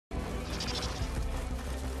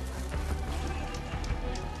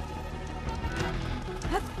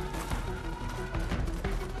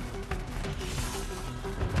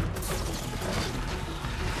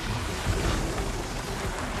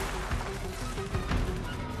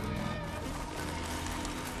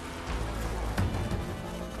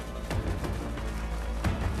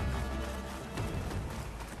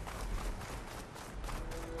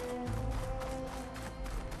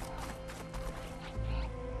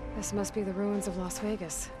This must be the ruins of Las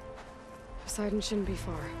Vegas. Poseidon shouldn't be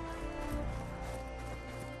far.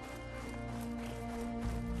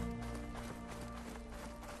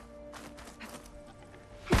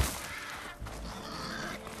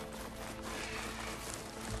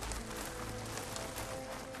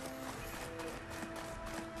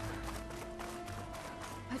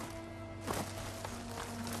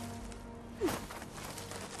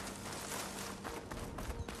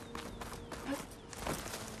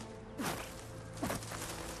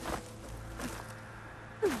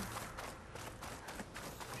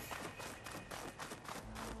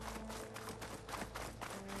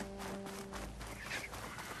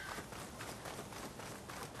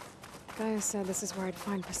 Gaia said this is where I'd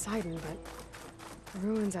find Poseidon, but the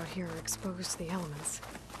ruins out here are exposed to the elements.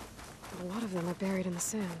 A lot of them are buried in the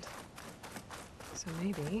sand. So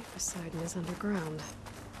maybe Poseidon is underground.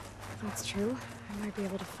 If that's true, I might be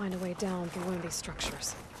able to find a way down through one of these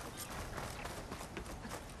structures.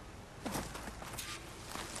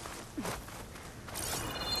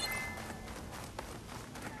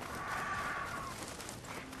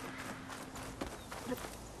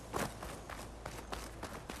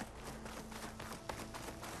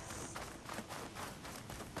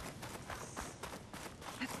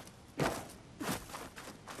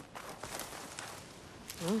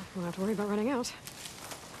 Well, won't have to worry about running out.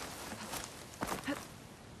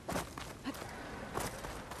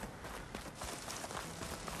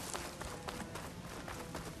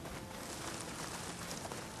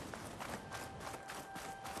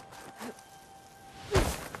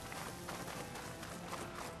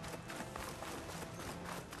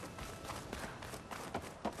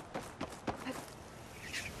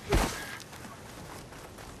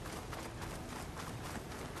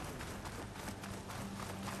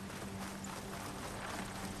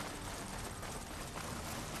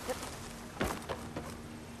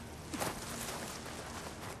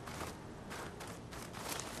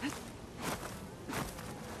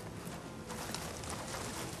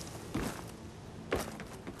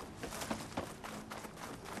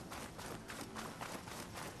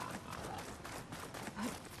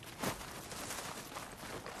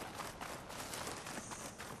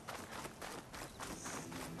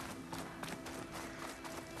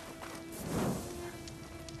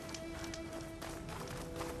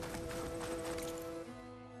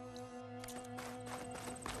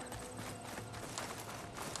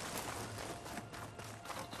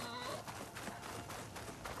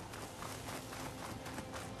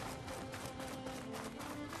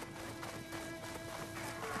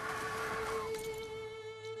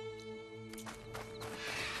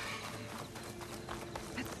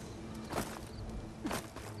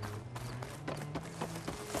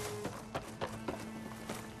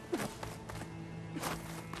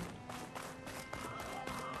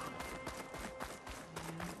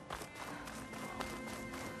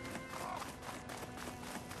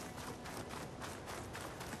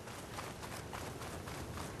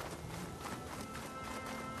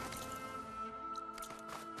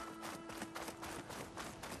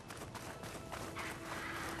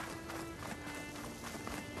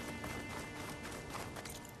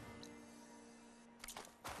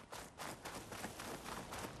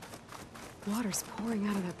 Water's pouring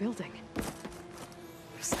out of that building. What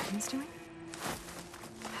Poseidon's doing?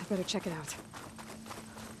 I better check it out.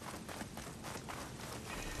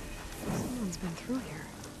 Someone's been through here.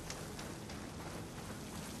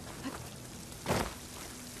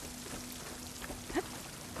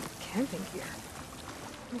 Camping gear.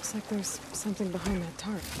 Looks like there's something behind that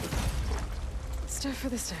tarp. Stuff for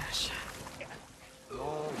the stash.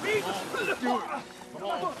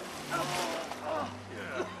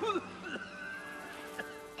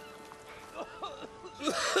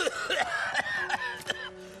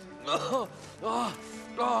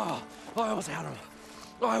 I almost had him.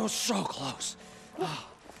 I was so close.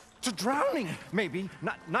 To drowning, maybe.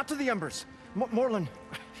 Not to the embers. Moreland,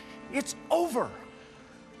 it's over.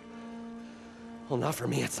 Well, not for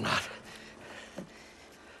me, it's not.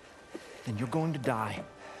 Then you're going to die.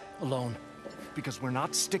 Alone. Because we're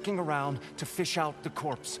not sticking around to fish out the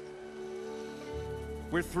corpse.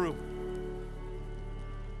 We're through.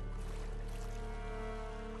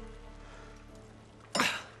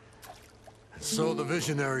 So the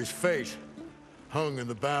visionary's fate hung in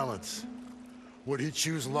the balance. Would he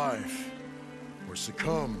choose life or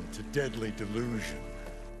succumb to deadly delusion?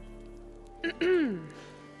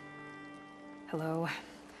 Hello.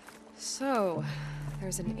 So,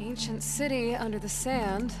 there's an ancient city under the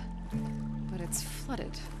sand, but it's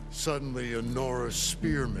flooded. Suddenly, a Norse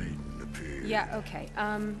spear maiden appeared. Yeah, okay.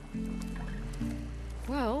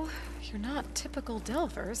 Well, you're not typical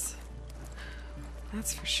delvers.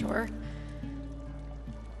 That's for sure.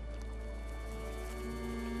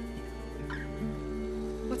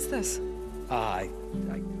 What's this? I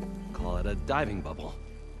call it a diving bubble.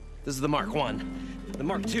 This is the Mark 1. The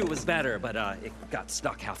Mark 2 was better, but it got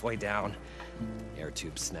stuck halfway down. Air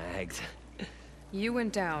tube snagged. You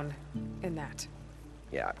went down in that.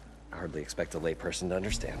 Yeah, I hardly expect a layperson to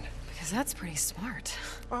understand. Because that's pretty smart.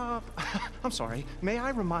 I'm sorry. May I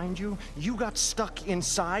remind you, you got stuck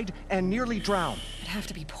inside and nearly drowned. It'd have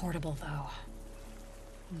to be portable,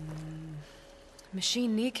 though.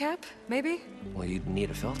 Machine kneecap, maybe? Well, you'd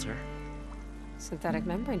need a filter. Synthetic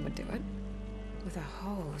membrane would do it. With a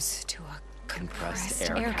hose to a compressed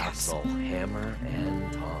air capsule. Hammer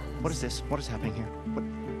and tongs. What is this? What is happening here? What?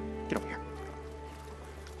 Get over here.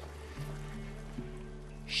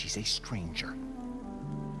 She's a stranger.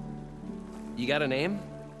 You got a name?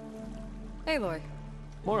 Aloy.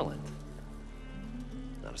 Moreland.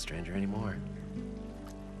 Not a stranger anymore.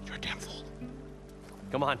 You're a damn fool.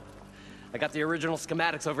 Come on. I got the original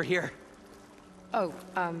schematics over here. Oh,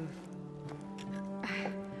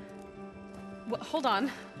 well, hold on.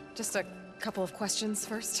 Just a couple of questions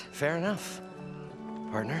first. Fair enough.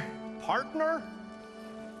 Partner? Partner?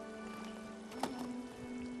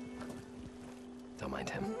 Don't mind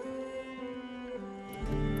him.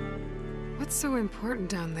 What's so important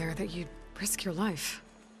down there that you'd risk your life?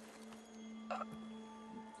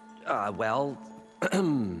 Well...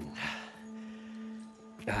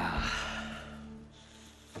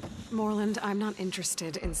 Moreland, I'm not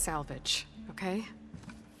interested in salvage, okay?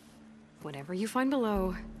 Whatever you find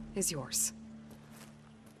below is yours.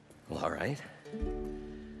 Well, all right.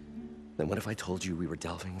 Then what if I told you we were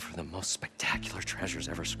delving for the most spectacular treasures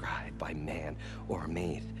ever scribed by man or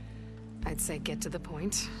maid? I'd say get to the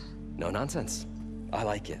point. No nonsense. I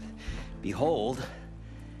like it. Behold,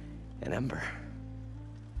 an ember.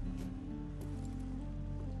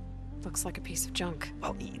 Looks like a piece of junk.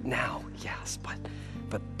 Well, now, yes, but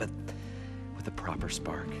with a proper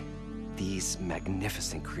spark. These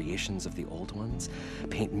magnificent creations of the old ones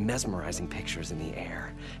paint mesmerizing pictures in the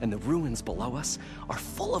air, and the ruins below us are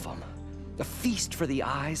full of them. A feast for the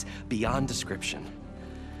eyes beyond description.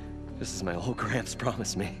 Just as my old Gramps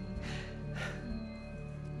promised me.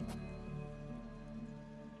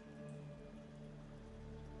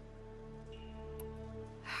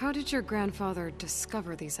 How did your grandfather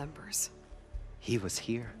discover these embers? He was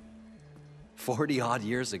here. 40-odd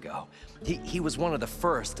years ago. He was one of the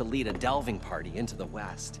first to lead a delving party into the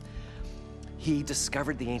West. He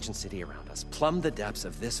discovered the ancient city around us, plumbed the depths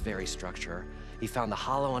of this very structure. He found the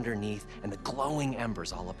hollow underneath and the glowing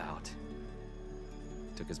embers all about.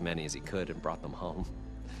 Took as many as he could and brought them home.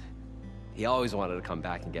 He always wanted to come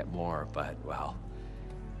back and get more, but, well,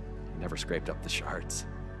 he never scraped up the shards.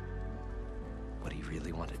 What he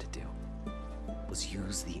really wanted to do was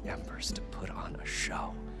use the embers to put on a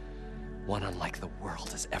show. One unlike the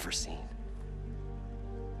world has ever seen.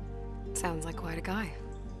 Sounds like quite a guy.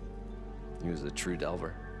 He was a true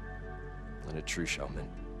delver and a true showman.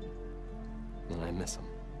 And I miss him.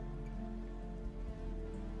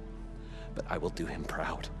 But I will do him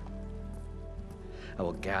proud. I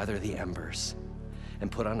will gather the embers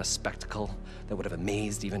and put on a spectacle that would have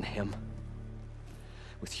amazed even him.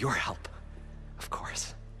 With your help, of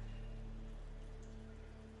course.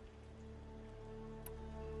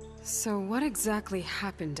 So what exactly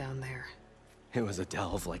happened down there? It was a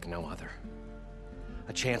delve like no other.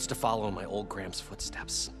 A chance to follow my old Gramps'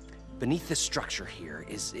 footsteps. Beneath this structure here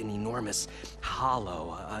is an enormous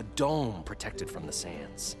hollow, a dome protected from the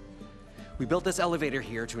sands. We built this elevator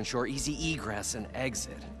here to ensure easy egress and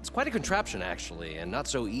exit. It's quite a contraption, actually, and not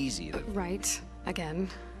so easy to... Right. Again.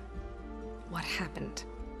 What happened?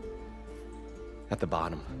 At the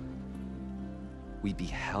bottom, we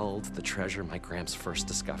beheld the treasure my Gramps first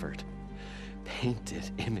discovered. Painted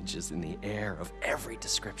images in the air of every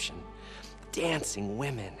description. Dancing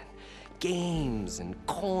women, games and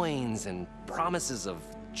coins and promises of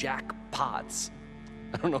jackpots.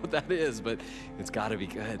 I don't know what that is, but it's gotta be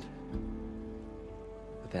good.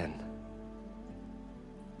 But then,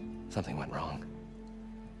 something went wrong.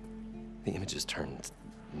 The images turned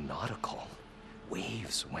nautical.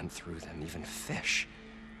 Waves went through them, even fish.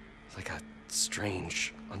 It's like a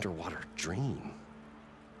strange underwater dream.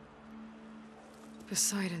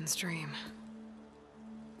 Poseidon's dream.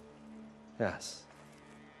 Yes.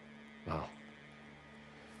 Well,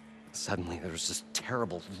 suddenly there was this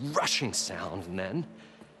terrible rushing sound, and then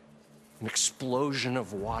an explosion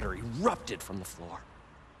of water erupted from the floor.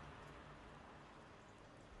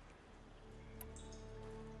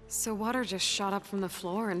 So water just shot up from the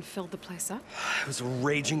floor and filled the place up? It was a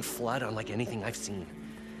raging flood unlike anything I've seen.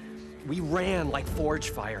 We ran like forge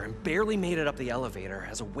fire and barely made it up the elevator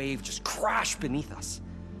as a wave just crashed beneath us.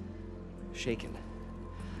 Shaken,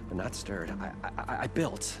 but not stirred, I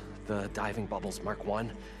built the diving bubbles Mark I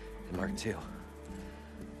and Mark II.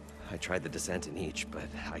 I tried the descent in each, but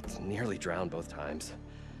I nearly drowned both times.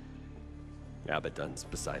 Abaddon's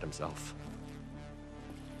beside himself.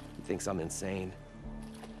 He thinks I'm insane.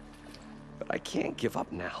 But I can't give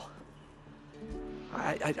up now.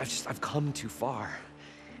 I've come too far.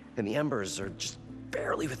 And the embers are just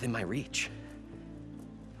barely within my reach.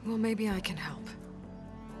 Well, maybe I can help.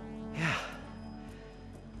 Yeah.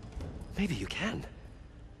 Maybe you can.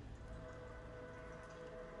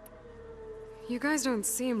 You guys don't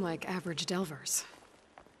seem like average delvers.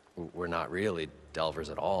 We're not really delvers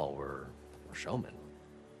at all. We're showmen.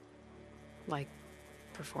 Like,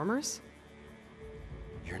 performers?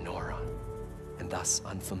 You're Nora, and thus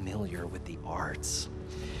unfamiliar with the arts.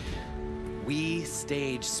 We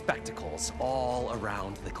stage spectacles all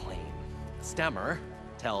around the claim. Stemmer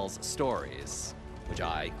tells stories, which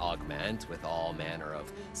I augment with all manner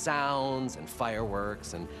of sounds and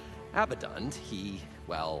fireworks, and Abaddon, he,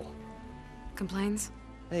 well... Complains?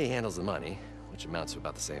 He handles the money, which amounts to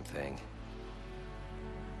about the same thing.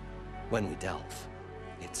 When we delve,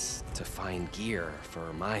 it's to find gear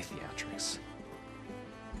for my theatrics.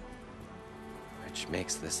 Which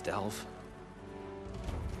makes this delve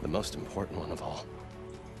the most important one of all.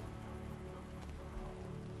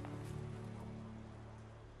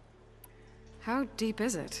 How deep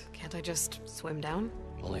is it? Can't I just swim down?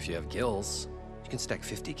 Only if you have gills. You can stack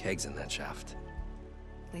 50 kegs in that shaft.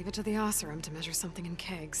 Leave it to the Oseram to measure something in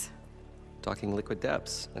kegs. Talking liquid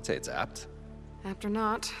depths, I'd say it's apt. Apt or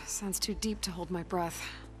not, sounds too deep to hold my breath.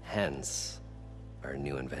 Hence, our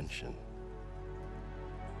new invention.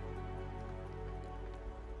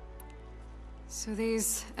 So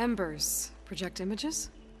these embers project images?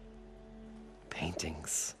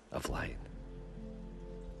 Paintings of light.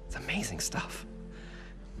 It's amazing stuff.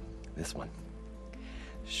 This one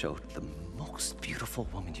showed the most beautiful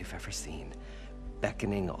woman you've ever seen,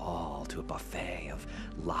 beckoning all to a buffet of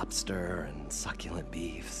lobster and succulent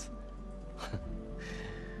beefs.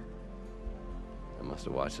 I must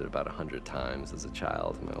have watched it about 100 times as a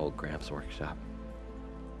child in my old Gramps' workshop.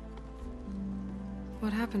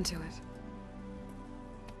 What happened to it?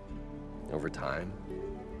 Over time,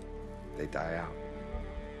 they die out.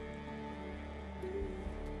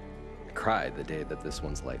 I cried the day that this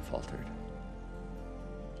one's light faltered.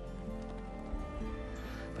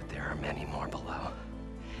 But there are many more below,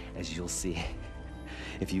 as you'll see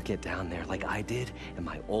if you get down there like I did and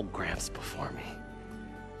my old Gramps before me.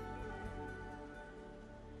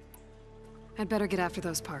 I'd better get after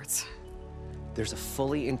those parts. There's a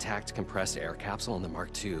fully intact compressed air capsule in the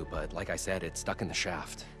Mark II, but like I said, it's stuck in the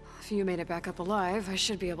shaft. If you made it back up alive, I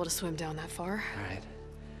should be able to swim down that far. All right.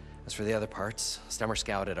 As for the other parts, Stemmer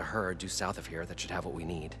scouted a herd due south of here that should have what we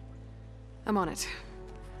need. I'm on it.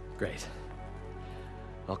 Great.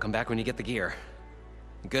 I'll come back when you get the gear.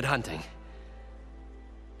 Good hunting.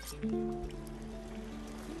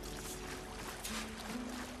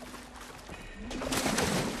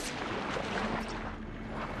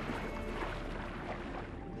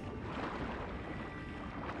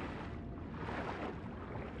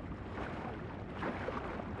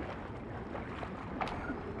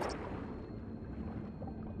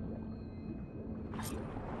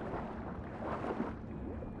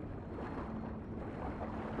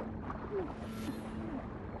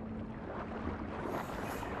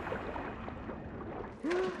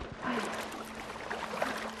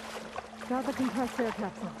 Got the compressed air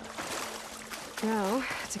capsule. Now,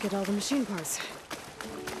 to get all the machine parts.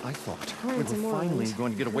 I thought we Currents were in finally Moreland.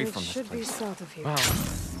 going to get away It from this should be place. south of here. Wow.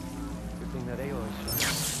 Good thing that Aloy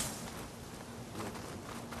shot.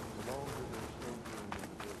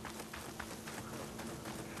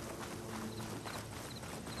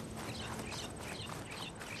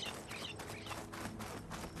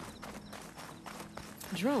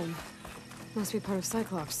 Drone. Must be part of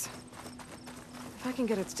Cyclops. If I can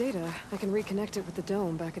get its data, I can reconnect it with the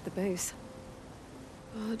dome back at the base.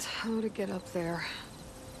 But how to get up there?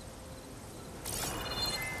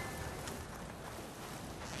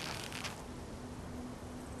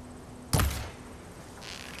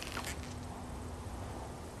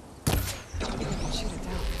 Shoot it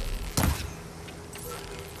down.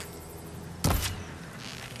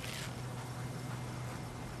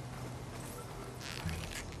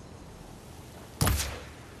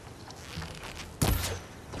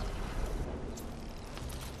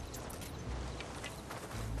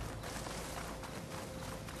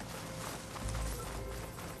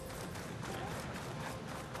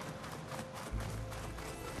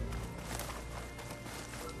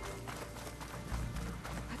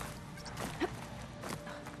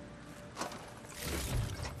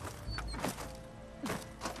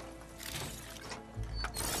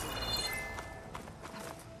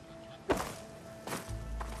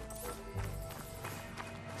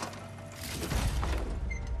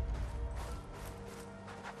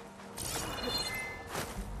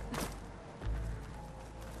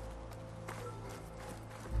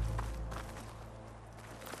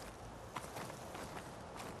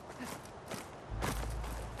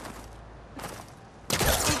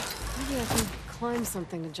 climb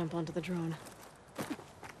something to jump onto the drone.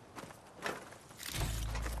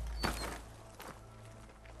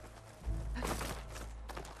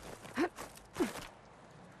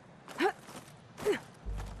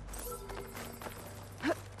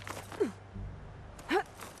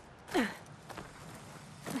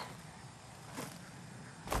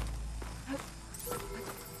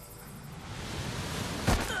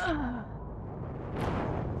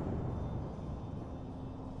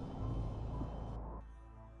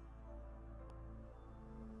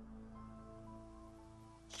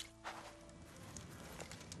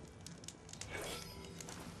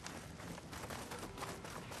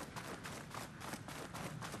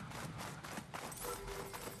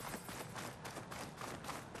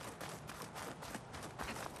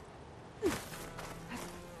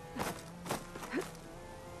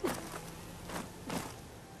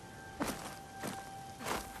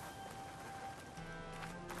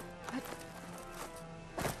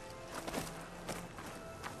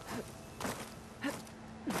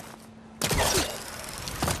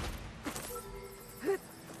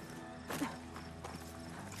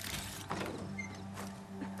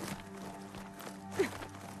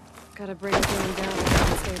 Gotta bring the drone down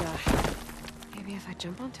and stay there. Maybe if I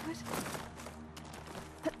jump onto it?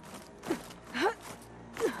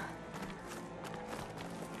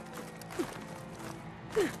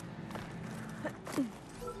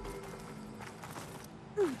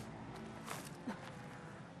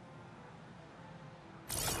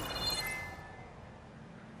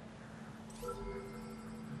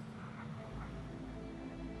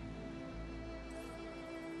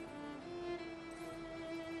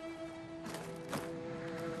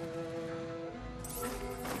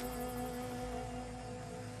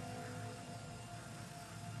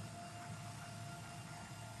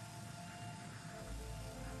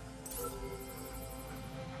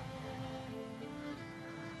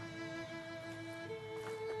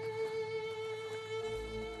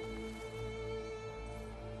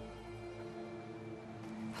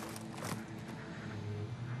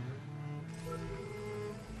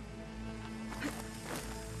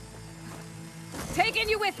 Taking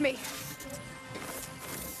you with me.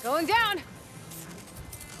 Going down.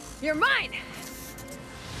 You're mine.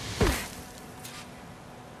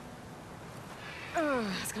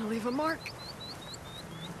 It's gonna leave a mark.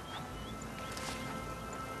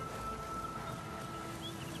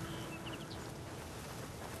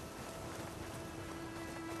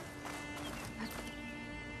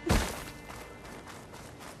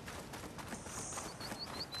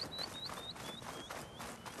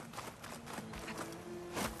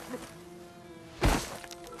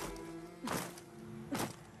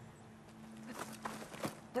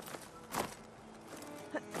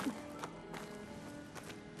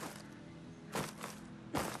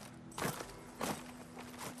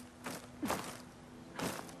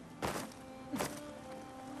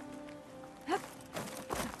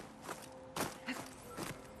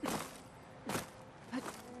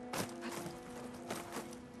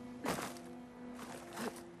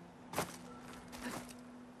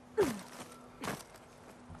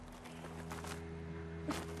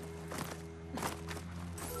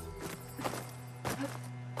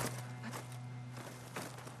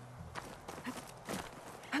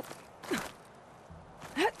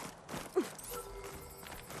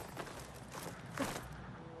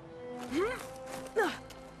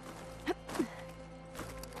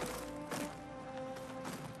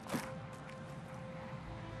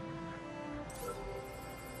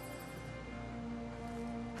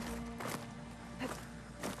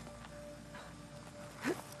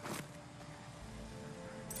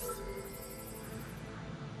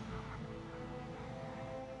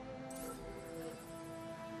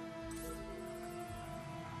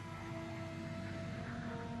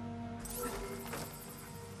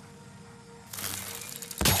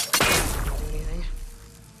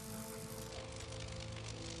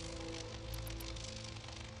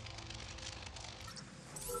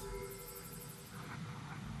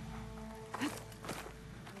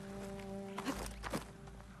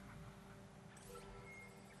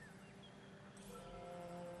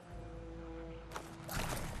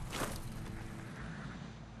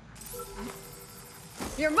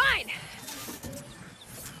 You're mine!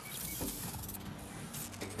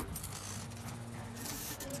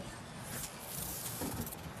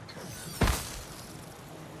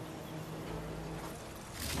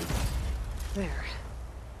 There.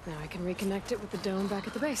 Now I can reconnect it with the dome back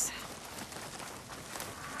at the base.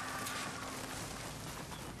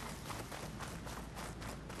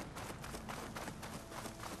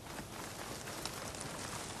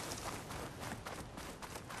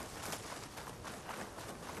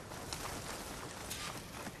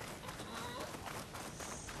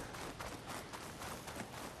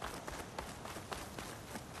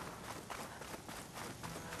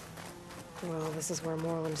 Well, this is where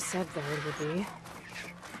Moreland said the herd would be.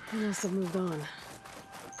 They must have moved on.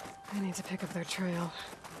 I need to pick up their trail.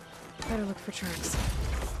 Better look for tracks.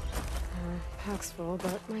 Pack's full,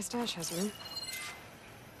 but my stash has room.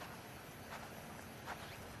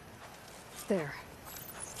 There.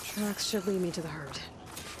 Tracks should lead me to the herd.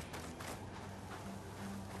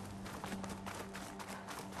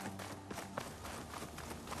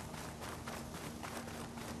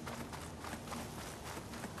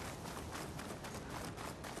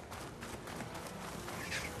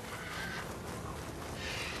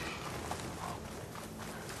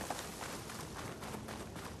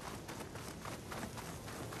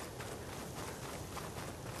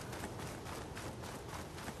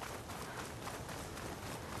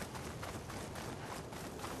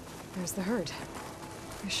 There's the herd.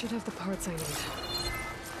 I should have the parts I need.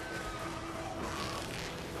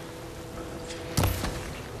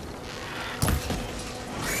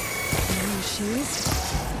 Any machines?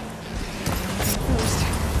 First.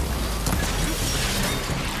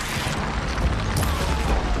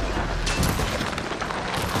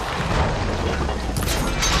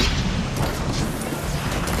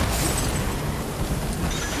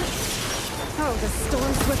 Oh, the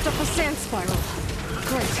storm swept up a sand spiral.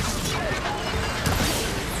 Great.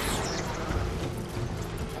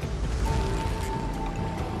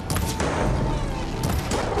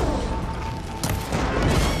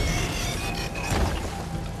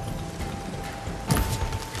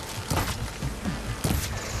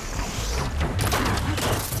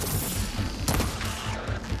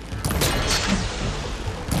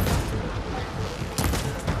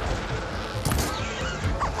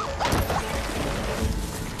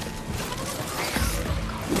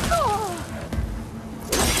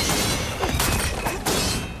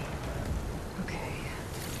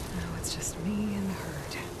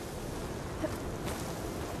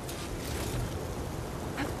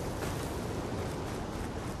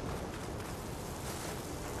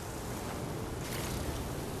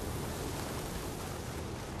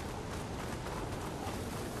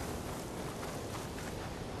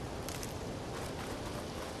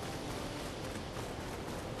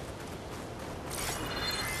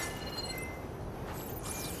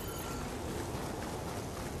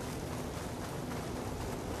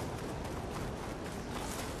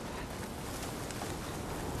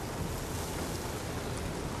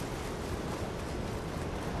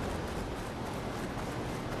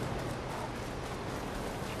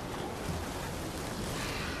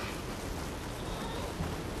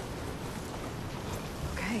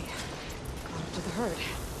 To the herd.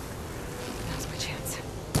 Now's my chance.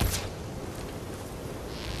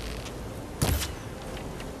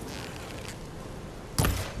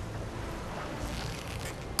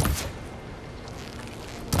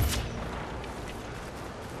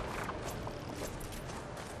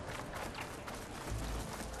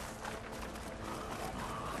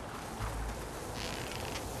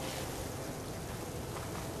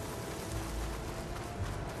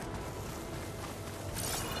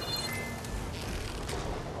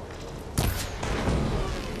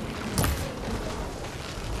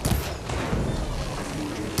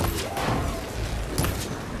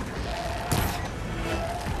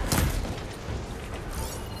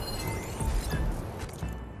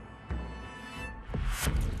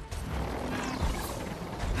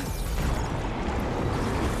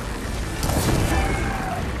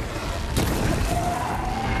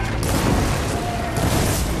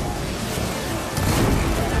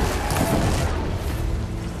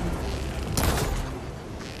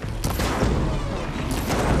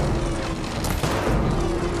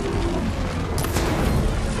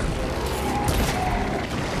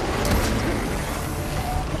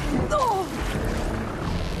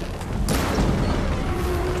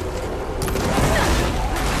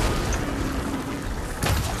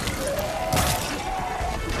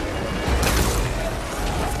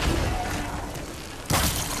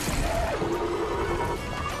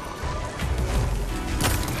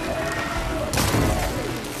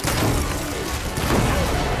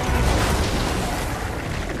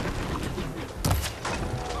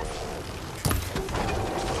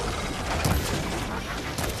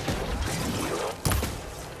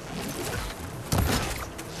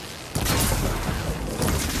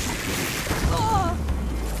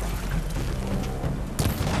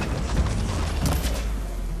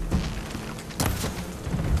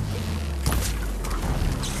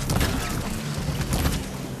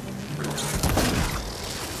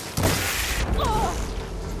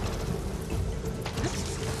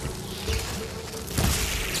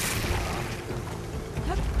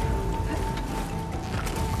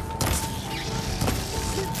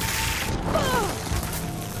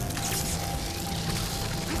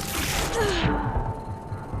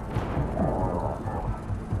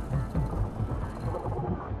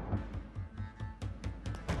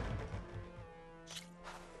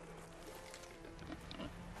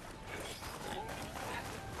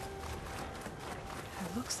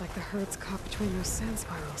 Looks like the herd's caught between those sand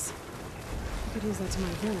spirals. I could use that to my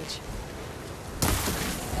advantage.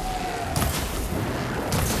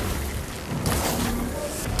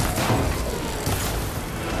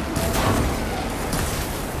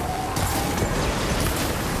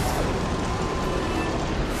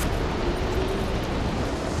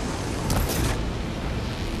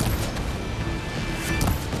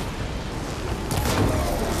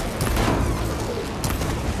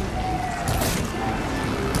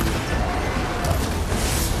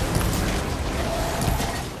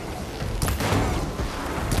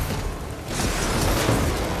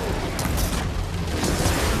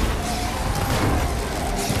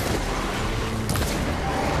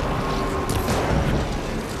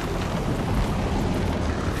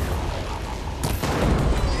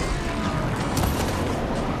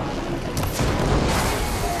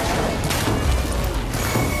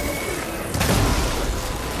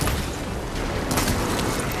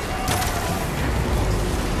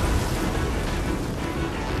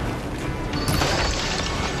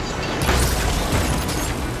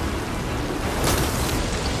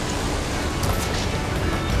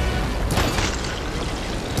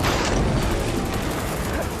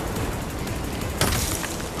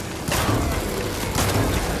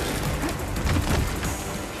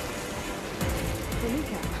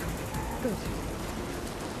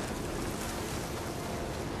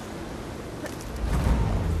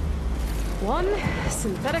 One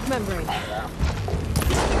synthetic membrane. I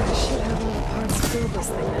should have all the parts to build this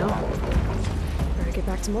thing now. Better get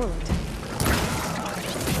back to Moreland.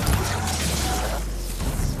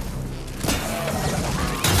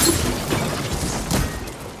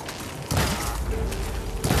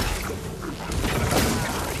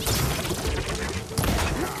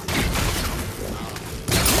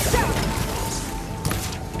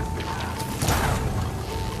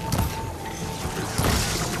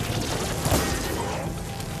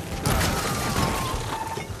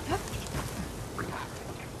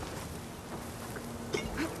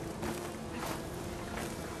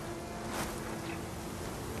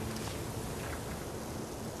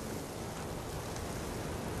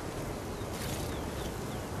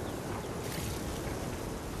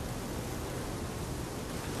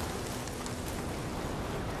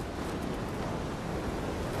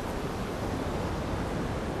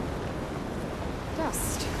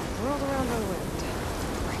 Dust whirled around our wind.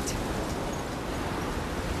 Right.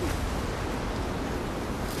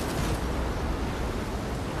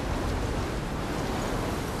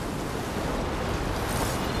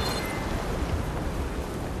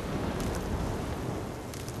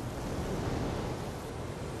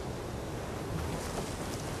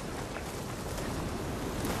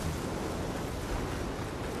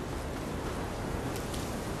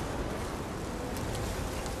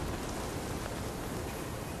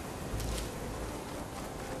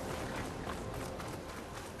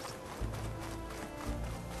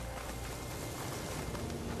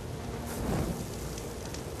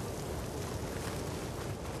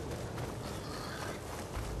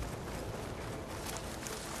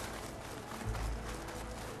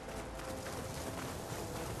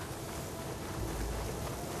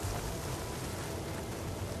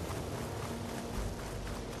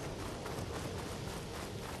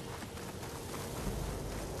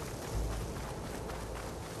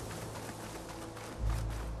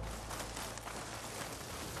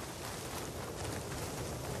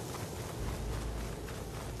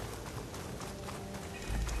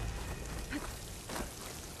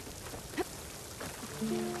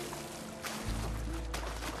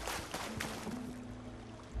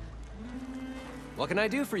 What can I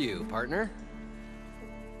do for you, partner?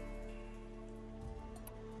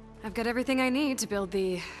 I've got everything I need to build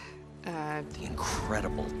the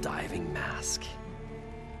incredible diving mask.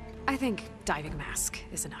 I think diving mask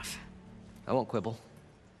is enough. I won't quibble.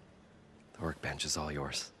 The workbench is all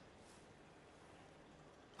yours.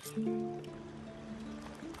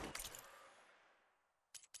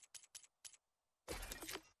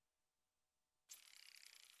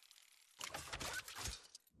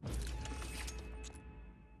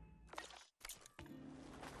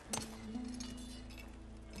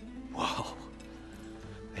 Whoa.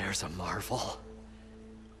 There's a marvel.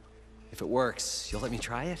 If it works, you'll let me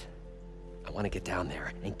try it? I want to get down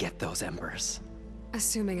there and get those embers.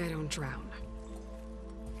 Assuming I don't drown.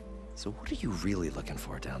 So what are you really looking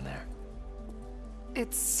for down there?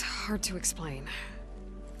 It's hard to explain.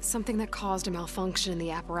 Something that caused a malfunction in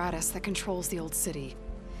the apparatus that controls the old city.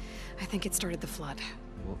 I think it started the flood.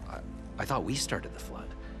 Well, I thought we started the flood.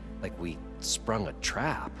 Like we sprung a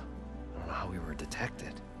trap. I don't know how we were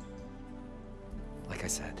detected. Like I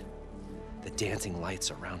said, The dancing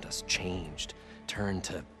lights around us changed, turned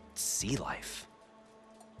to sea life.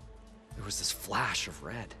 There was this flash of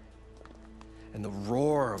red, and the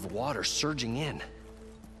roar of water surging in.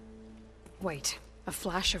 Wait, a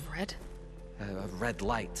flash of red? A red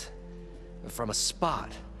light from a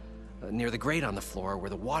spot near the grate on the floor where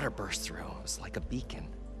the water burst through. It was like a beacon.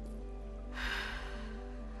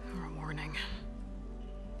 Or a warning.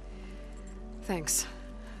 Thanks.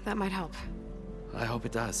 That might help. I hope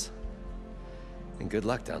it does. And good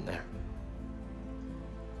luck down there.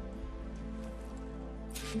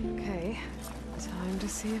 Okay, time to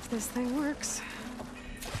see if this thing works.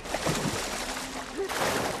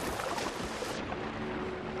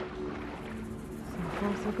 So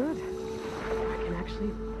far, so good. I can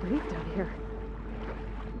actually breathe down here.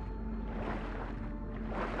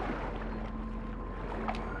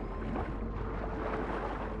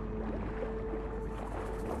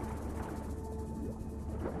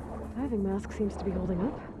 Diving mask seems to be holding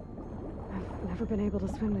up. I've never been able to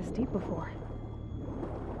swim this deep before.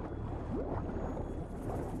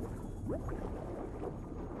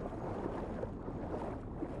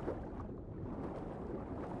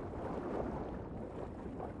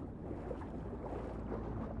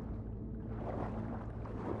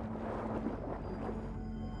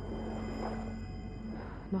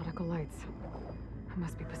 Nautical lights. It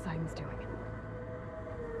must be Poseidon's doing.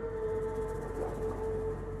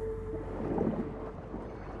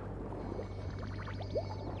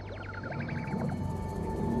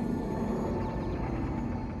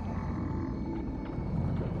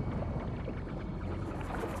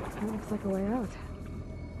 That looks like a way out.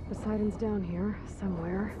 Poseidon's down here,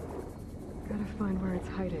 somewhere. Gotta find where it's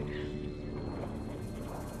hiding.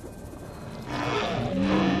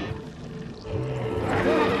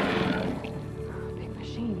 Big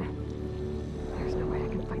machine. There's no way I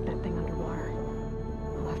can fight that thing underwater.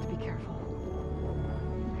 I'll have to be careful.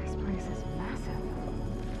 This place is massive.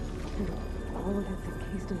 And all of it's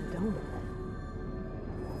encased in a dome.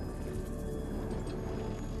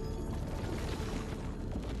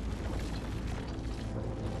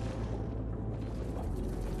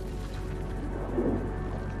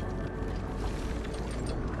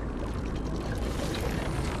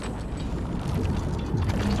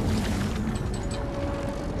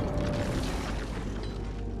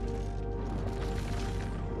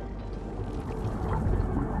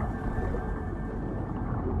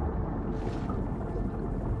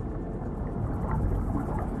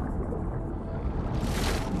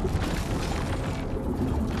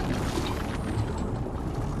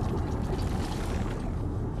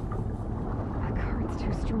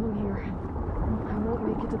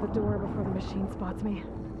 Machine spots me.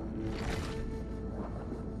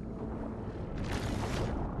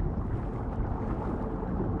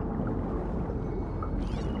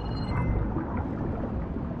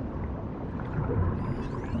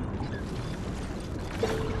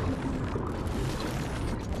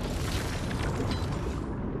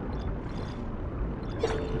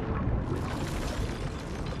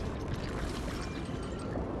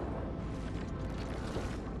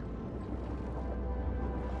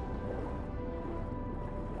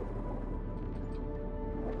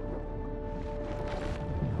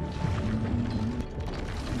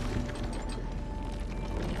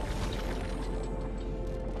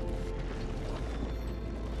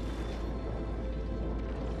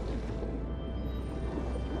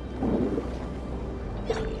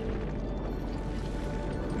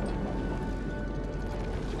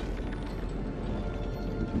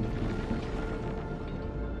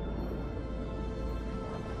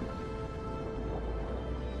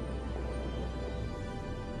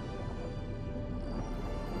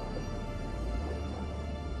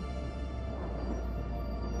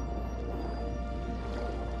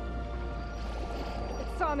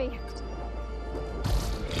 Saw me.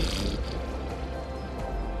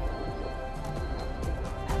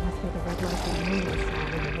 That must be the red light the moon was saw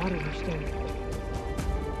when the water rushed in.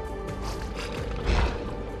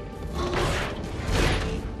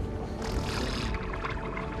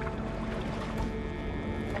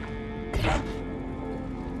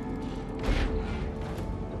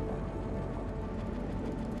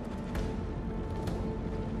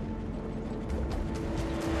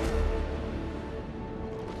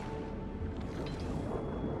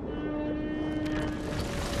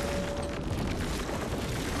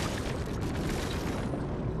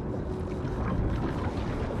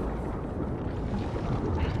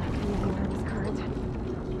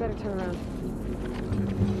 Better turn around.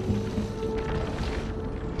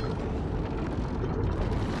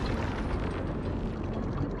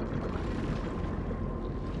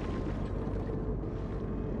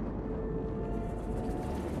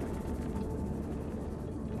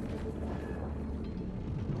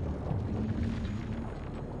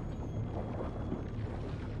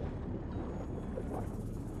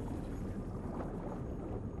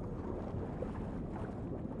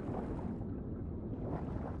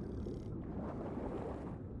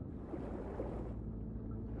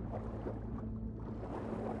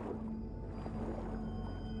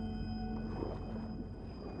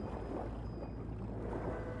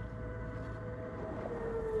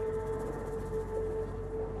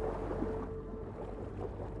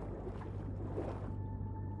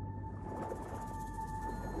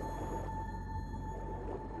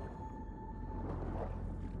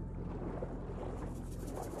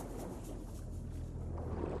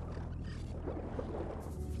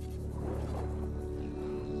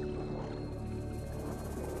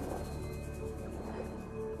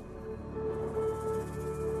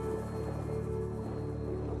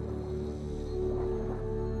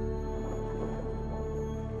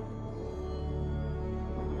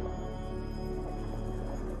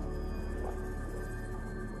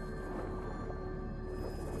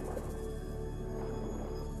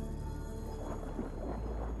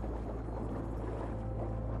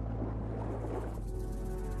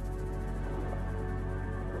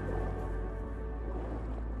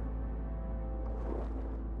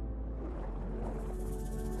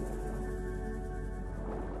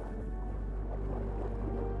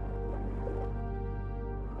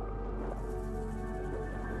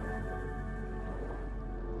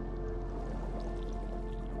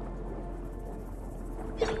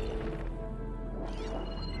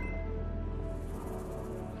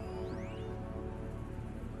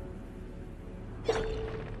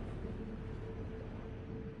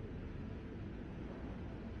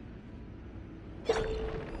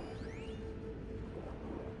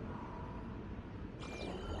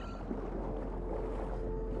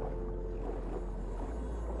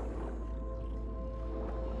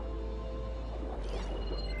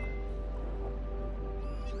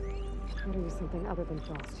 Try to use something other than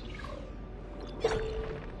frost.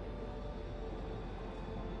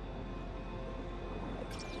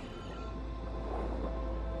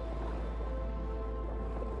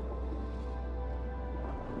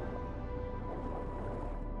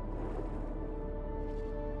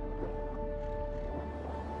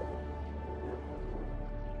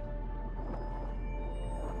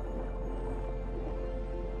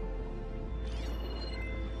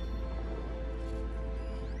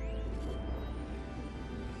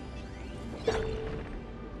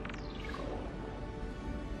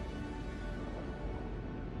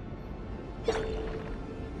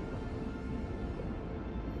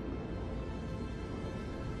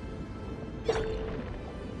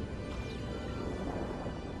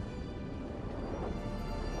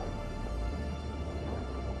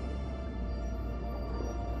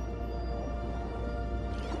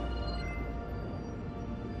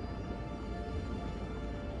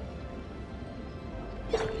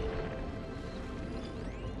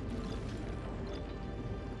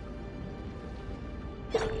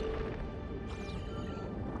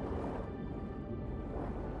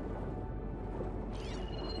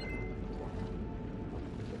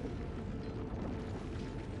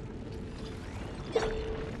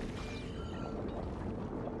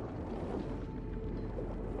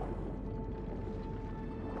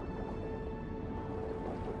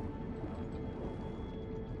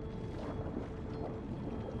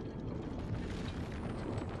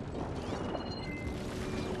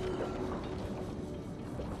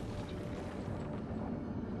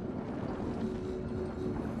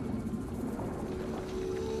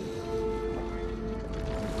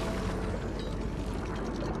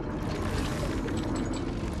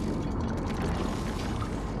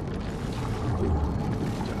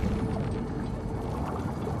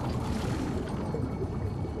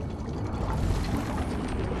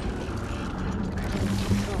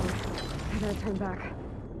 Turn back.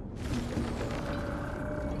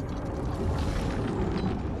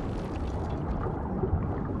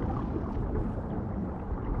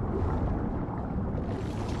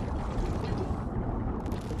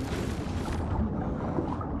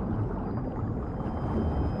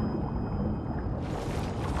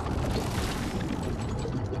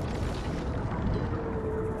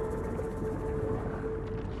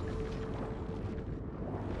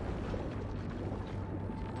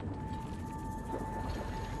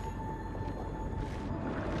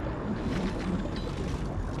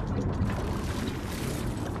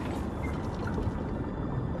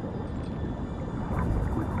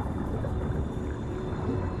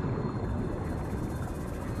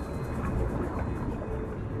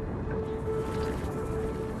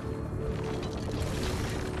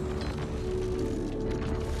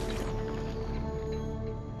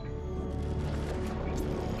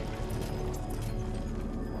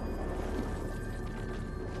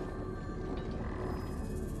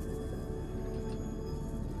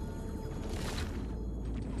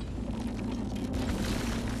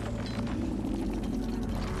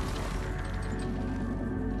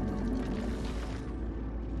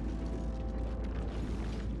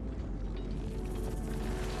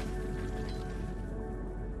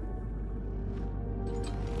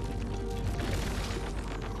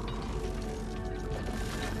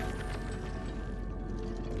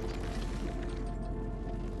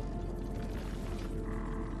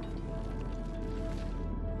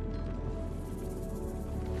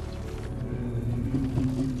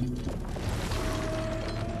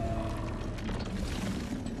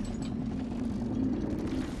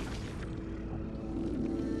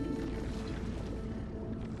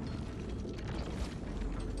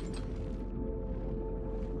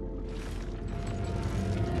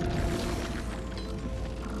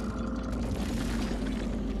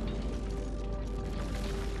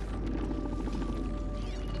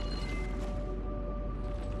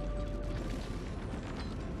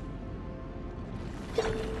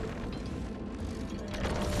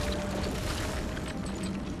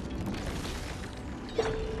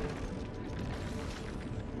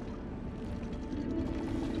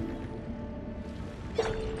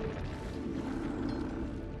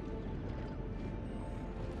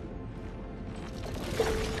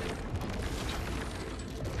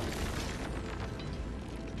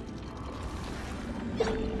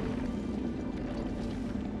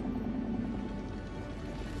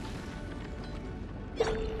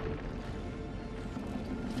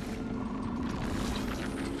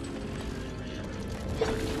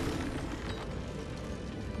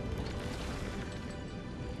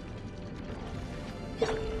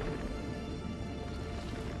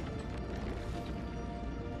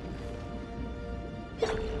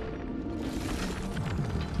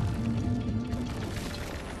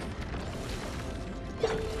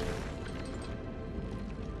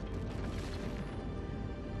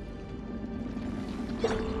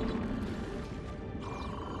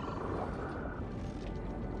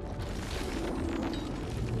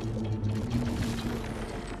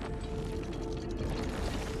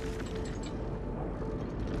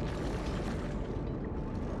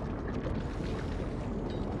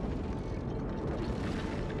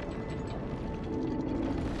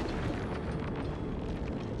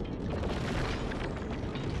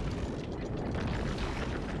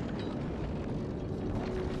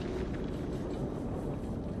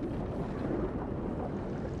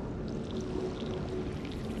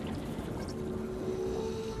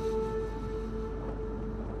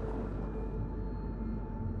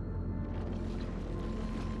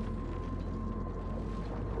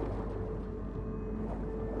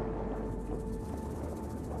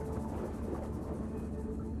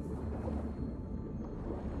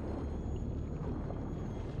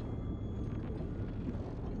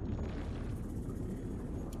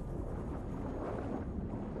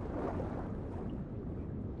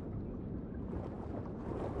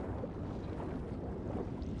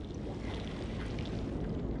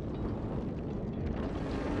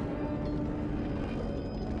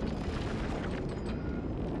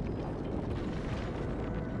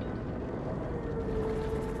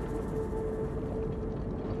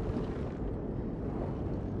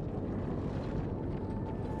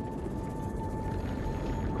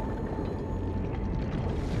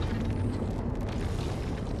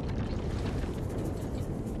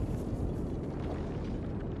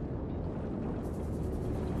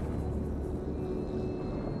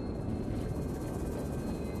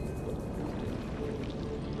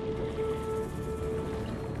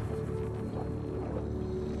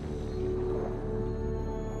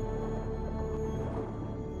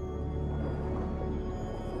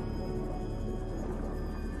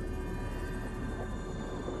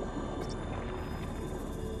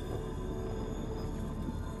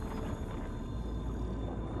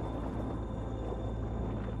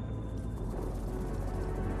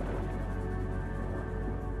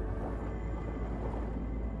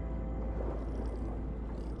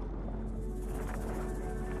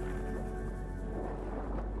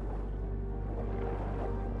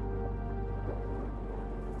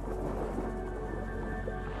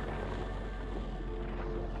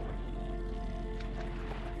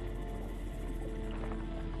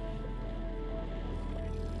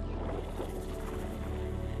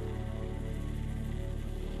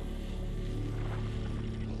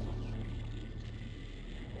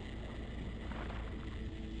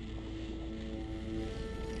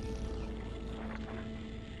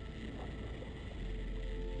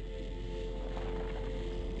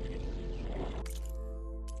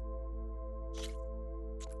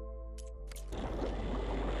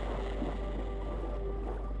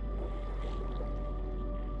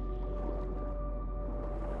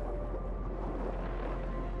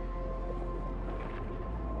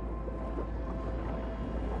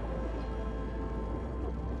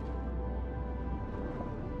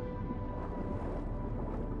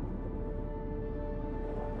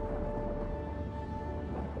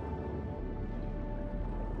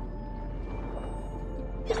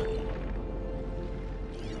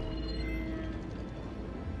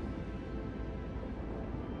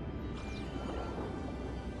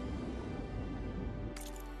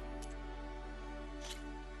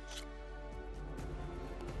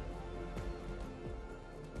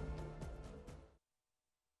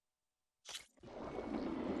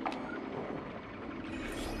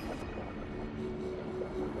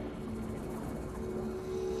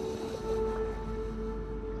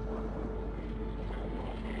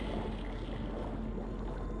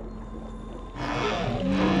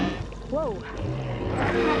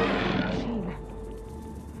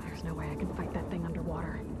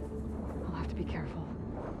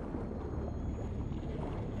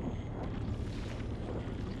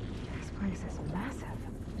 place is massive.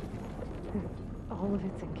 All of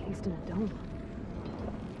it's encased in a dome.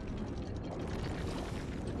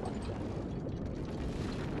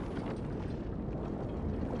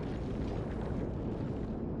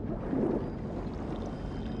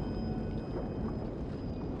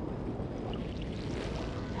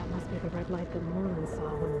 That must be the red light that Moreland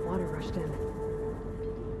saw when the water rushed in.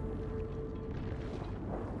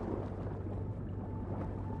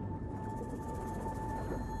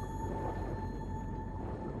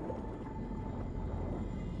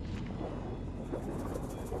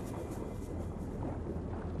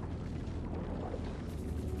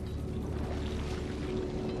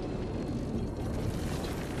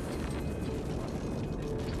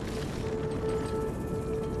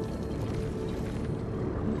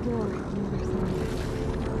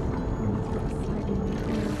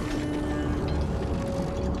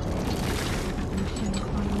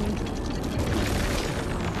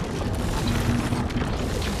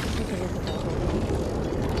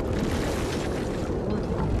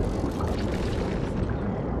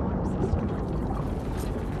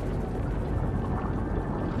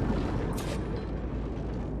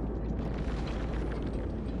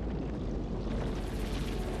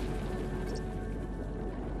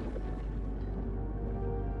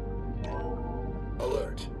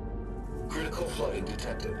 Alert. Critical flooding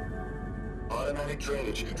detected. Automatic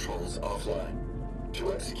drainage controls offline.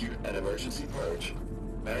 To execute an emergency purge,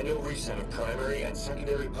 manual reset of primary and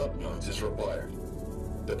secondary pump nodes is required.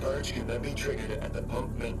 The purge can then be triggered at the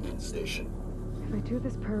pump maintenance station. If I do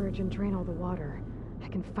this purge and drain all the water, I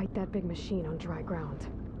can fight that big machine on dry ground.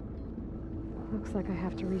 Looks like I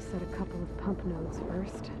have to reset a couple of pump nodes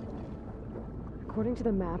first. According to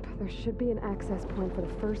the map, there should be an access point for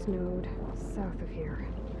the first node south of here.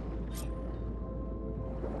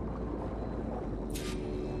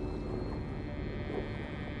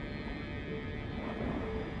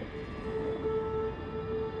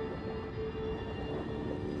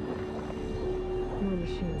 More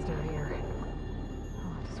machines down here.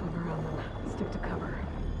 I'll have to swim around them, stick to cover.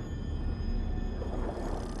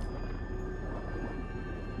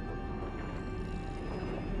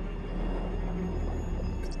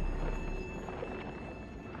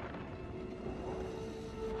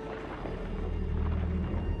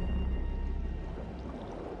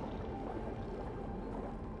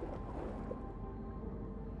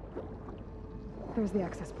 There's the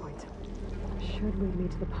access point. Should lead me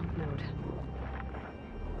to the pump node.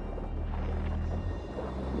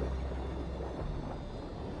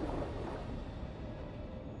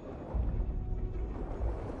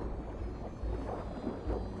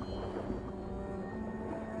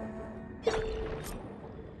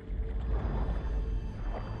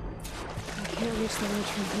 I can't reach the ledge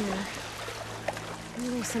from here. Maybe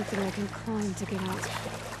there's something I can climb to get out.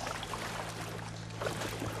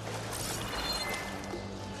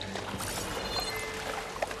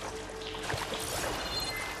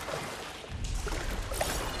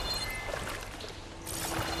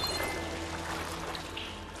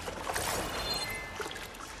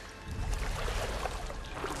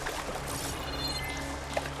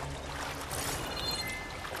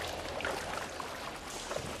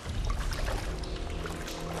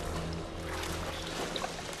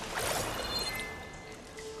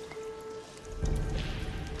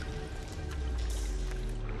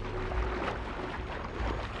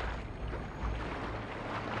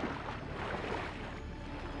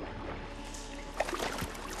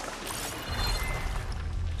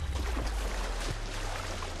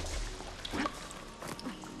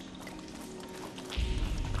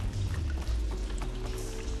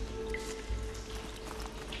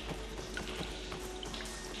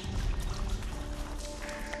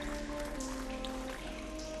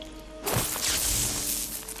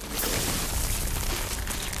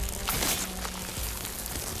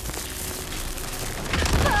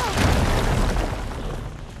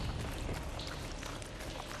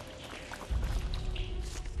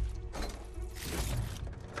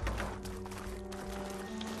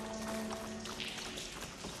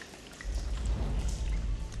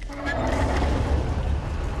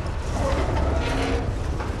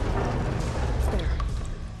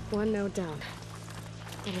 One node down.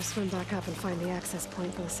 I'm gonna swim back up and find the access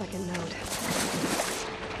point for the second node.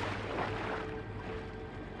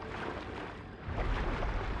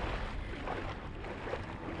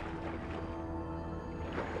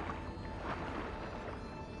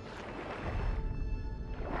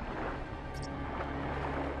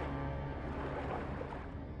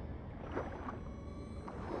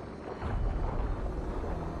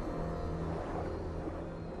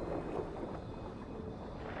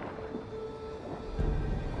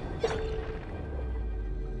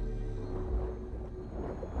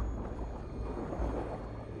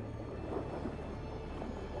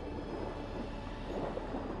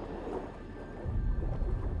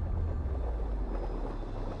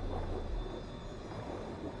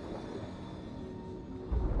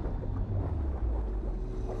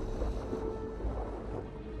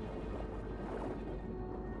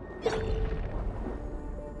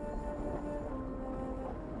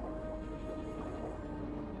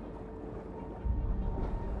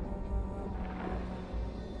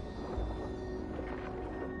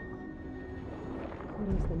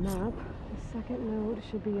 map, the second node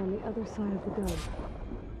should be on the other side of the dome.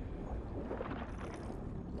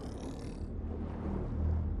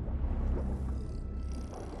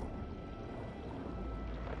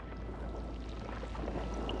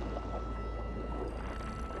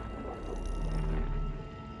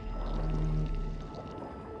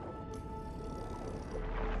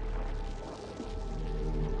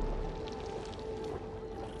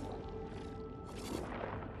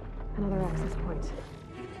 Another access point.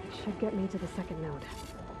 Should get me to the second node.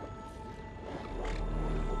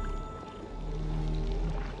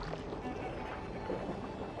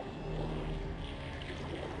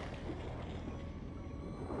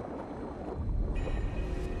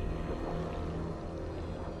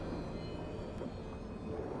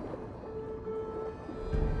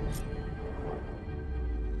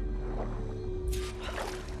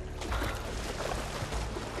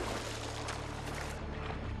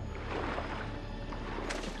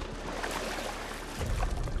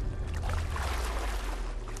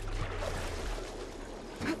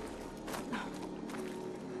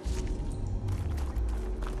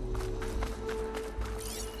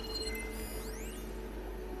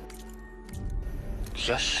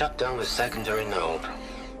 Just shut down the secondary node.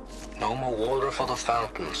 No more water for the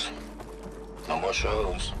fountains. No more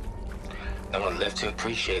shows. No one left to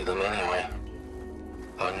appreciate them anyway.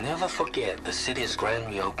 I'll never forget the city's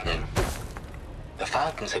grand reopening. The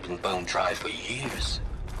fountains had been bone dry for years.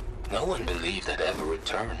 No one believed they'd ever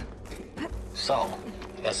return. So,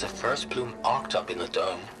 as the first bloom arced up in the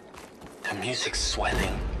dome, the music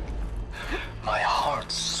swelling, my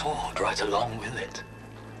heart soared right along with it.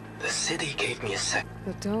 The city gave me a sec.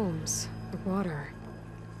 The domes, the water.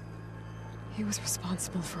 He was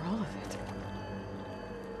responsible for all of it.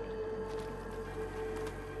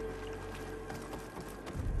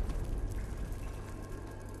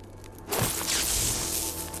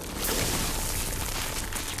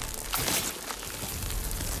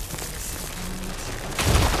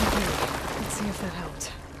 Let's see if that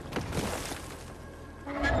helped.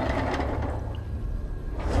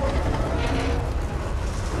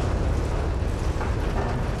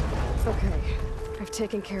 Okay, I've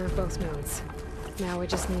taken care of both nodes. Now I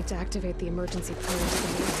just need to activate the emergency purge at the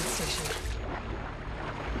maintenance station.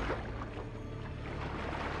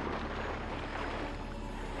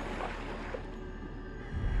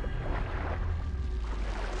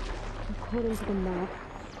 According to the map,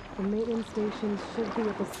 the maintenance station should be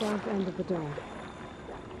at the south end of the dome.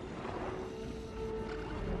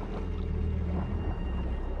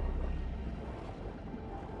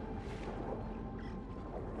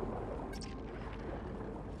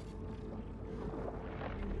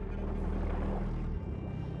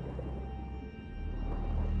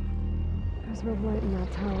 There's red light in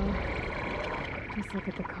that tower. Just like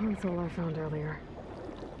at the console I found earlier.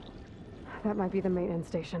 That might be the maintenance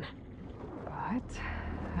station. But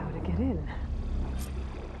how to get in?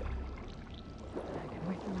 I can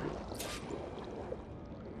wake them up.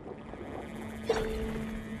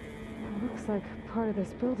 It looks like part of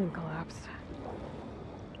this building collapsed.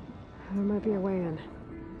 There might be a way in.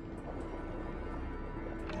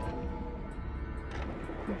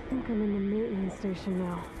 I think I'm in the maintenance station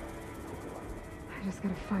now. I just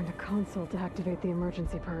gotta find a console to activate the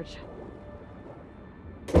emergency purge.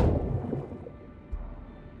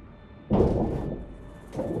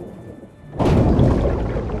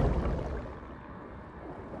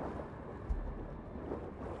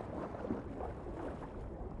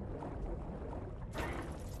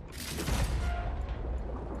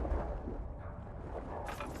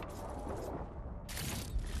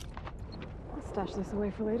 I'll stash this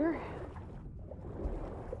away for later.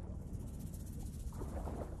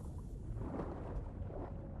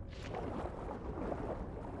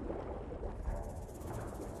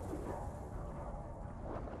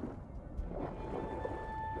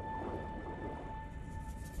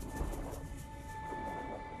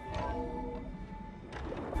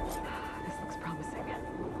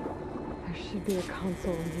 Should be a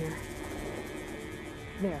console in here.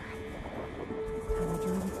 There. I'll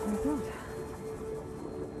draw this place out.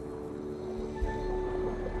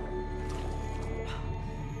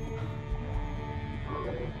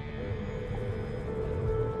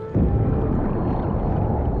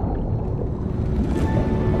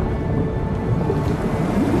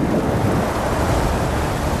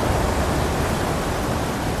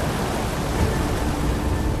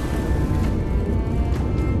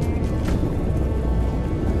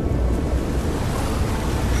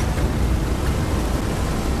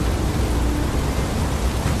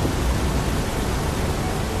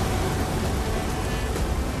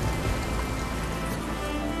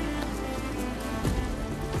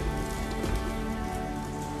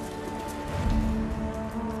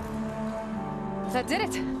 That did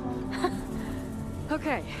it!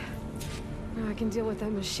 Okay. Now I can deal with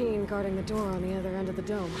that machine guarding the door on the other end of the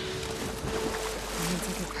dome. And once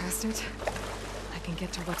I get past it, I can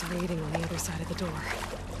get to what's waiting on the other side of the door.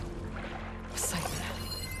 Poseidon.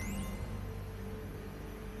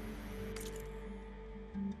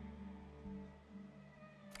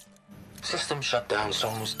 System shutdown's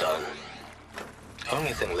almost done.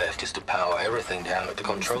 Only thing left is to power everything down at the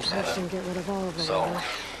control center. And get rid of all of the So, water.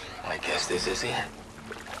 I guess this is it.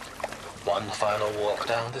 One final walk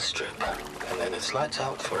down the strip, and then it's lights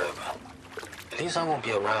out forever. At least I won't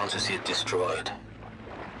be around to see it destroyed.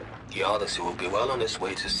 The Odyssey will be well on its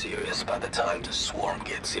way to Sirius by the time the swarm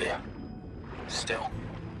gets here. Still,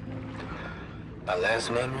 my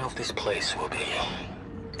last memory of this place will be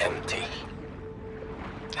empty.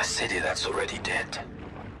 A city that's already dead.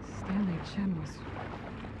 Stanley Chen was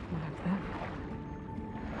one of them.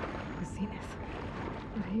 The Zenith.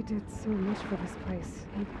 But he did so much for this place.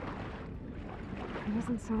 He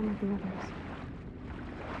doesn't sound like the others.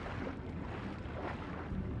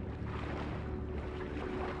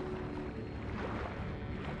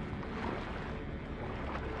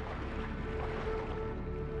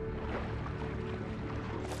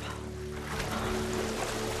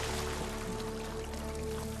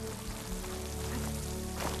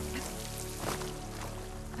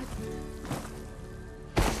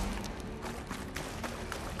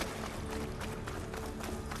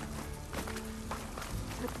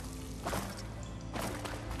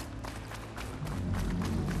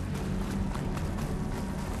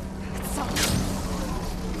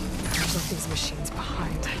 These machines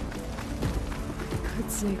behind. Could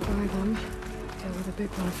sneak by them. Deal with the big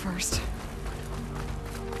one first.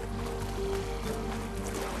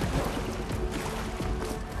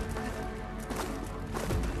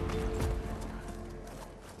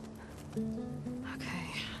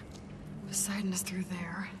 Okay. Poseidon is through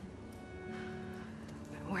there.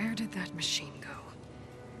 But where did that machine go?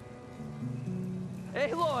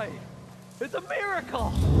 Aloy! It's a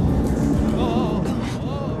miracle!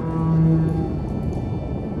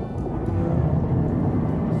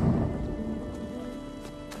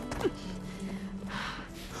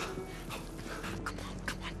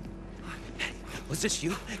 Was this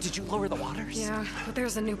you? Did you lower the waters? Yeah, but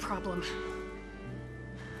there's a new problem.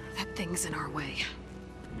 That thing's in our way.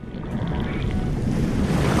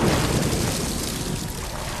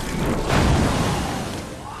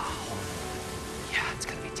 Yeah, it's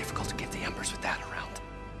gonna be difficult to get the embers with that around.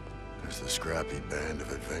 As the scrappy band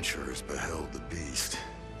of adventurers beheld the beast,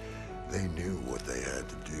 they knew what they had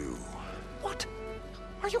to do. What?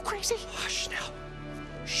 Are you crazy? Hush now.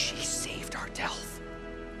 She saved our Delph.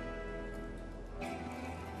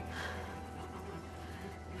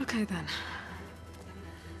 Okay then.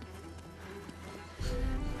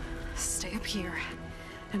 Stay up here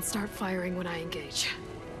and start firing when I engage.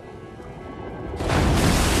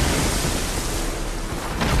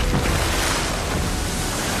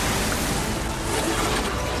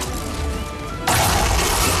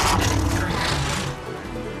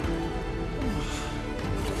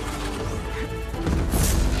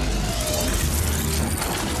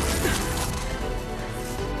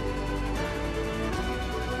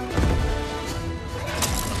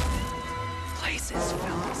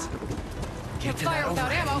 Can't fire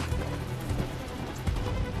without ammo.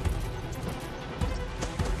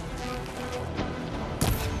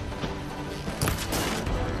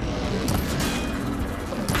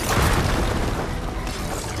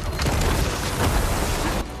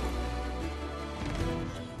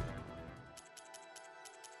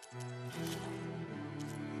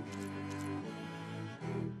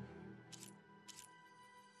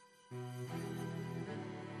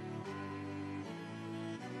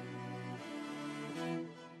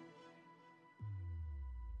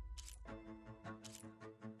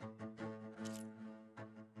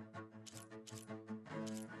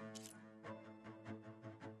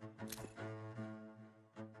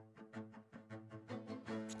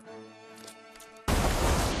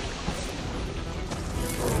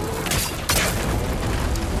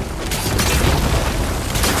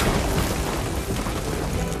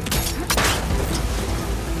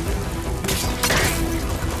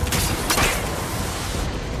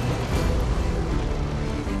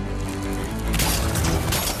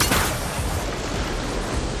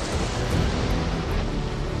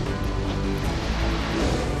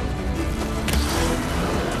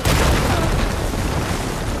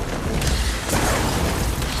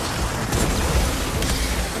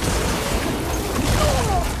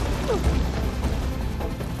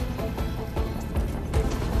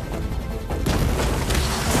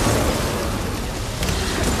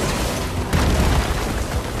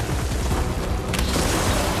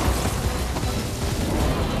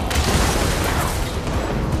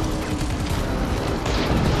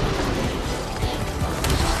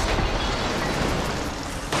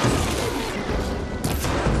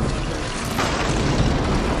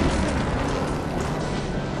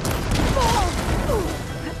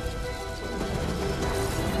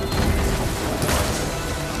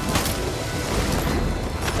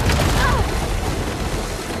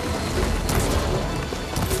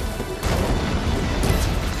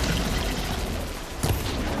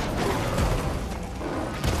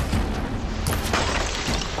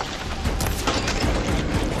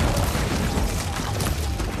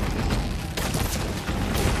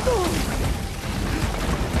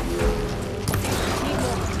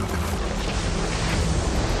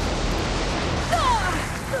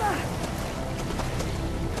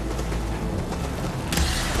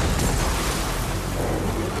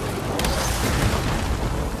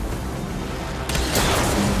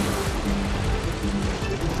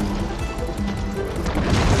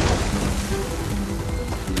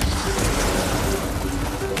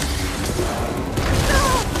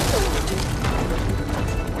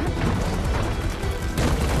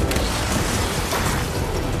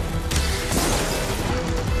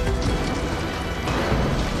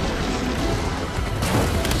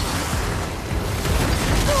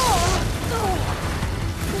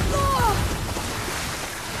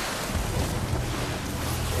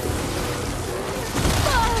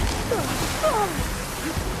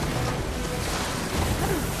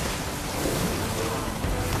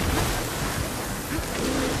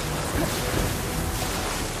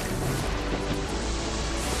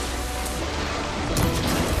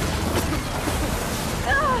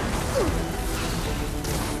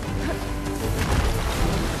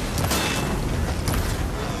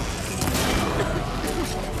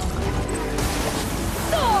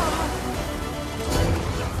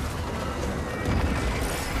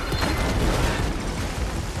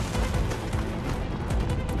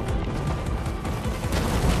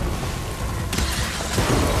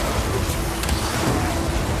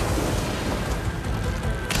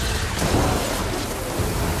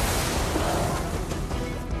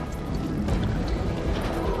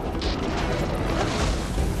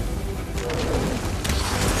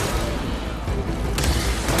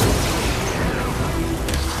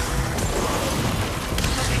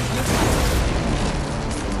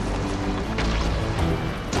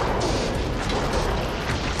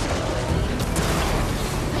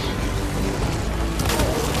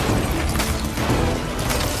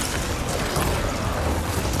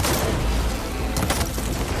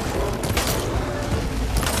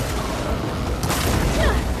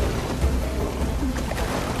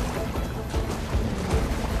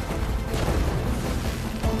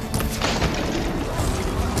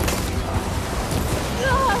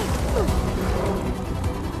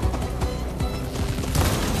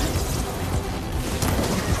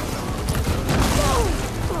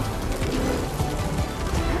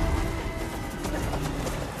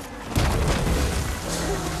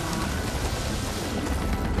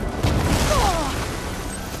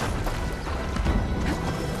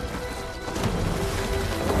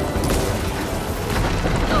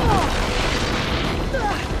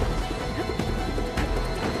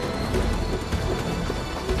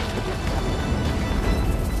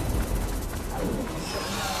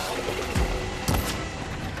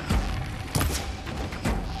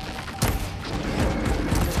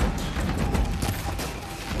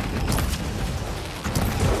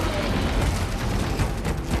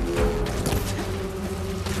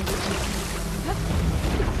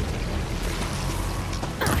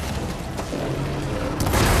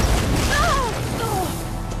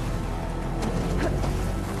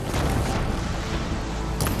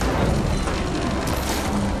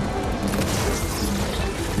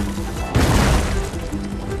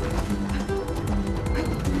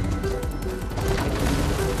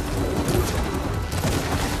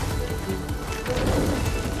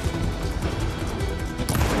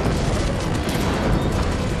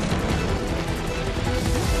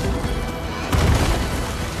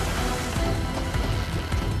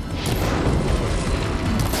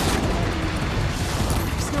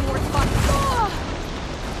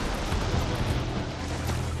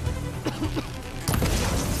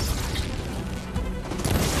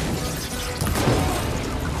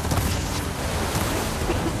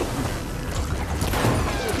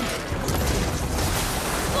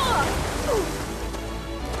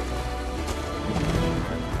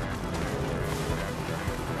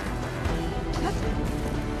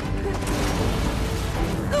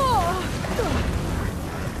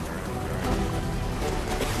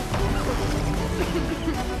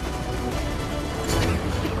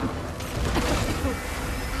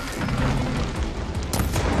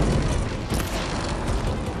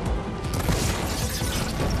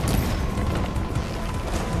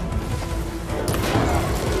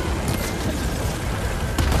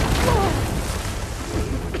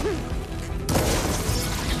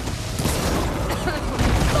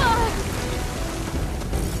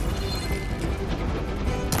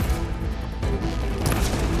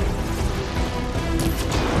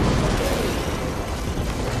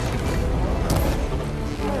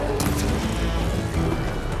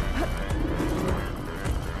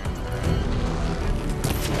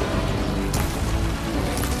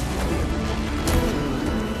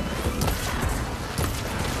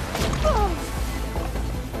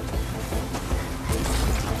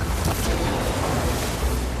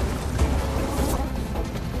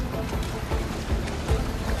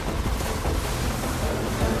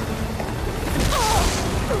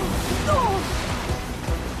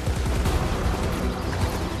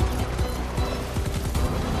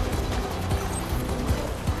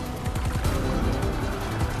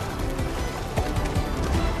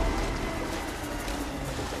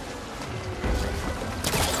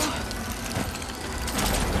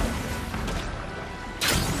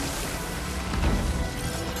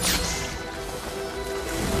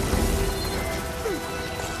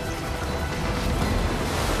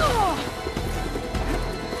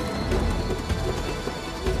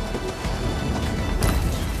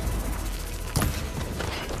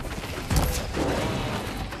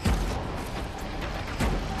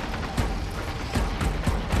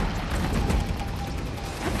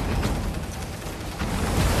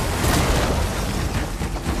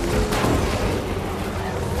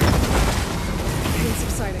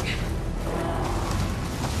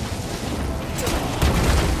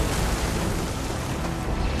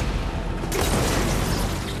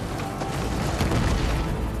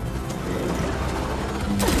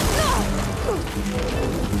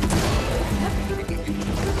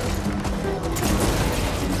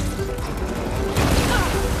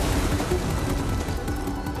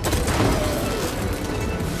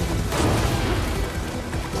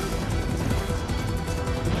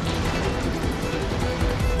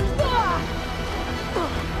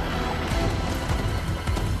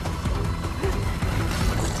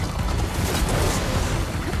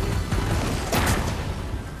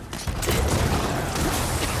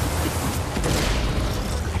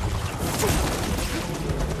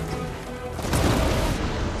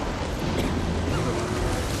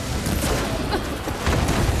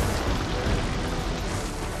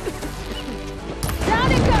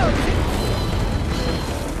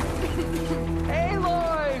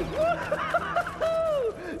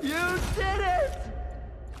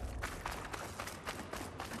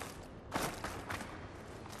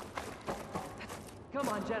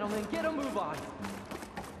 on, gentlemen, get a move on.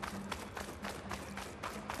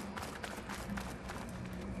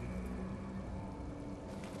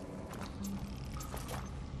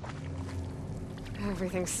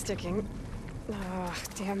 Everything's sticking. Ugh,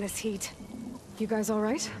 damn this heat. You guys all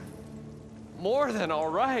right? More than all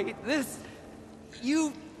right.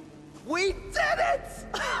 We did it!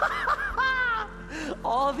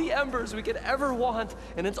 All the embers we could ever want,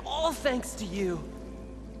 and it's all thanks to you.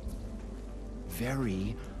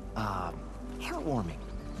 Very, heartwarming.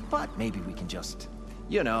 But maybe we can just,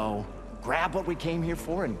 you know, grab what we came here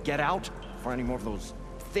for and get out before any more of those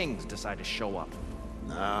things decide to show up.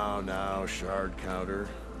 Now, shard counter.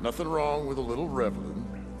 Nothing wrong with a little reveling.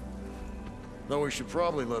 Though we should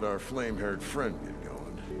probably let our flame-haired friend get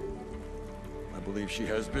going. I believe she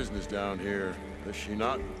has business down here, does she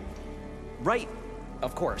not? Right,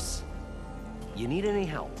 of course. You need any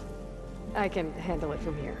help? I can handle it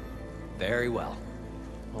from here. Very well.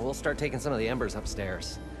 Well, we'll start taking some of the embers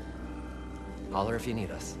upstairs. Holler if you need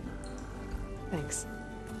us. Thanks.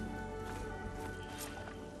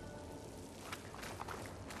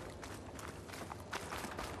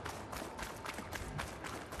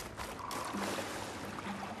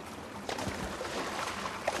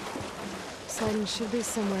 Poseidon should be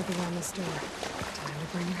somewhere beyond this door. Time to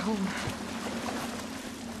bring it home.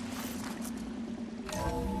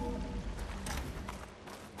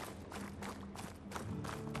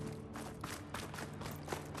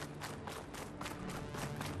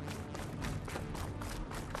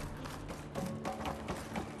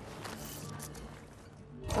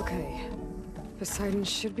 Okay. Poseidon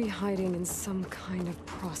should be hiding in some kind of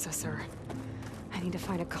processor. I need to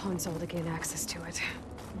find a console to gain access to it.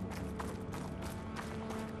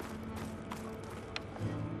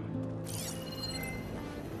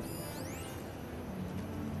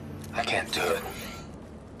 I can't do it.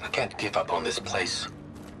 I can't give up on this place.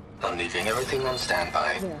 I'm leaving everything on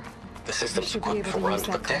standby. There. The system's should be equipped able for to runs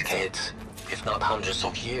use for that console. decades, if not hundreds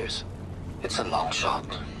of years. It's a long shot.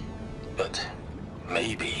 But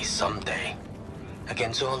maybe someday,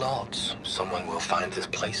 against all odds, someone will find this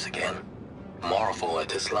place again. Marvel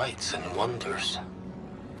at its lights and wonders.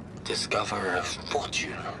 Discover a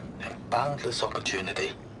fortune and boundless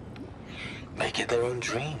opportunity. Make it their own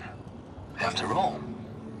dream. After all,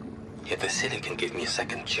 if the city can give me a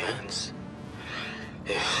second chance,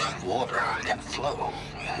 if water can flow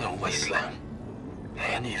in a wasteland,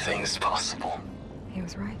 anything's possible. He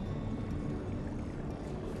was right.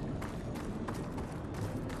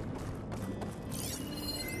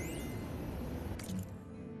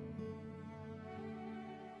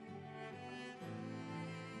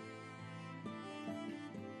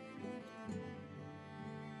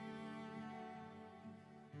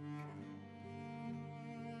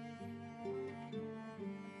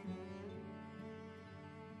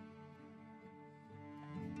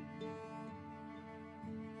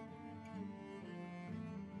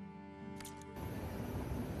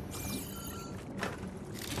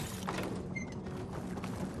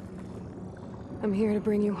 I'm here to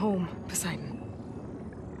bring you home, Poseidon.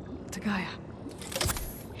 To Gaia.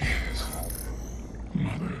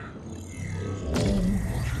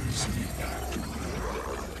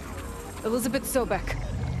 Elizabeth Sobek.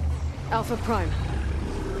 Alpha Prime.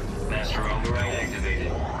 Master override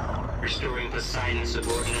activated. Restoring Poseidon's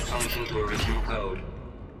subordinate function to original code.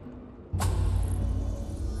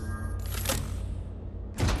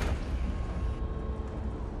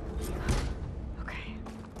 Okay.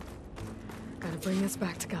 Gotta bring this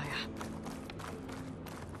back to Gaia.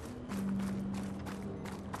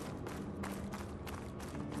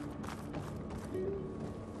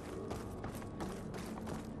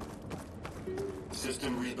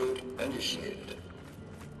 System reboot initiated.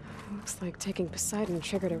 Looks like taking Poseidon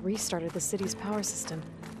triggered a restart of the city's power system.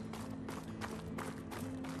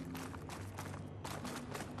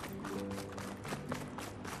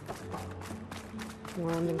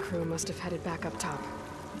 Worm and crew must have headed back up top.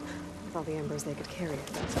 With all the embers they could carry at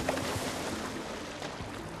that time.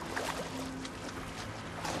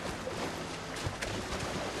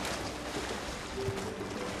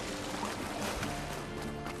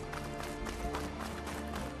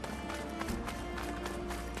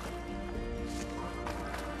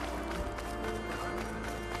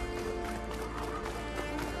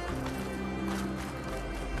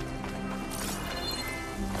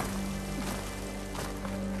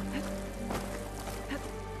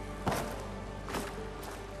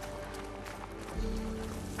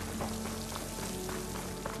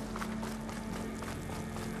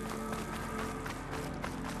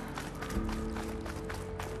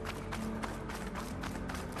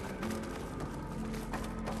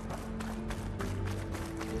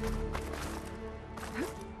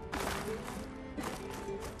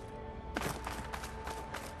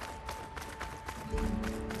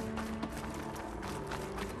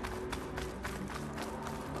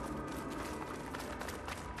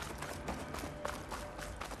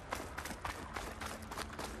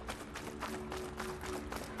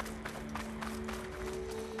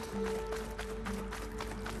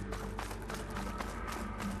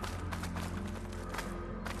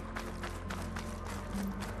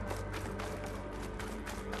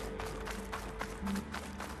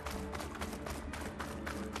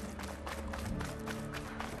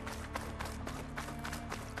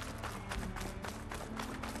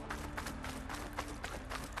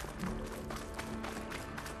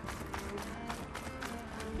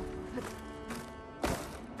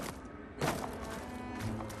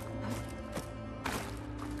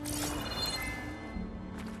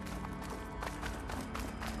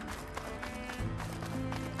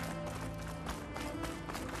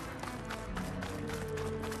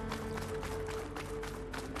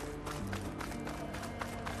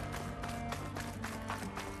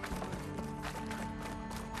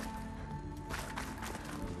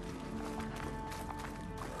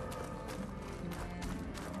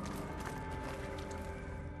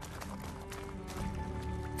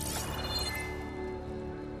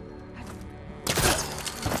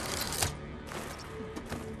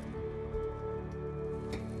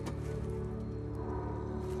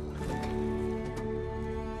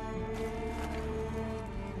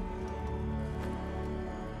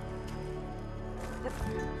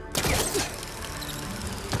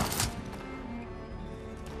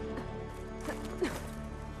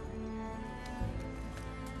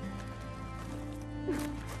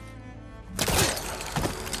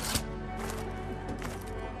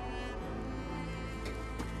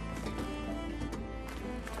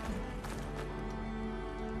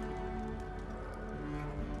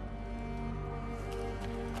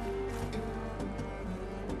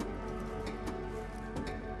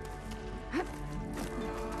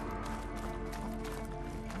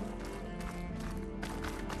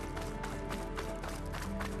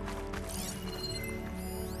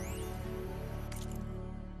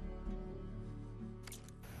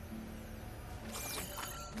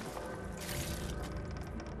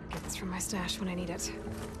 From my stash when I need it.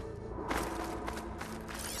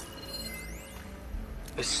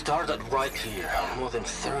 It started right here, more than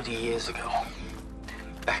 30 years ago.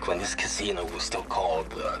 Back when this casino was still called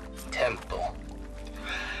the Temple.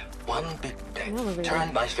 One big bet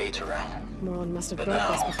turned my fate around. Moreland must have But built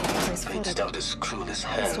this now, before the place fate's flooded. dealt as cruel as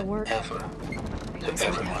Still hell work? ever Maybe to I have to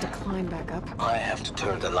everyone. climb back up. I have to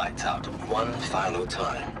turn the lights out one final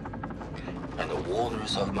time. And the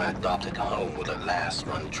waters of my adopted home will at last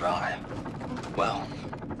run dry. Well,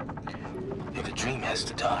 if a dream has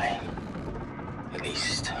to die, at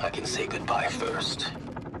least I can say goodbye first.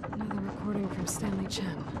 Another recording from Stanley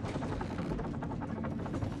Chen.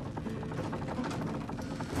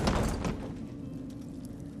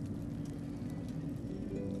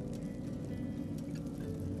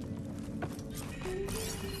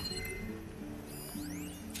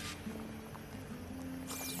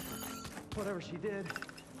 Whatever she did,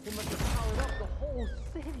 it must have powered up the whole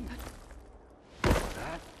city.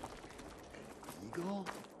 That? Eagle?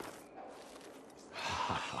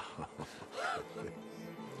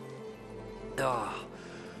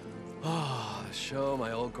 Oh, the show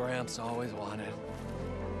my old Gramps always wanted.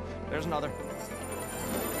 There's another.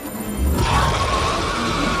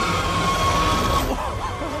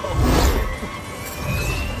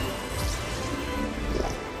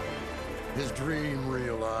 His dream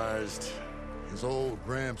realized. His old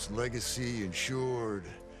Gramps' legacy ensured.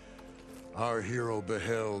 Our hero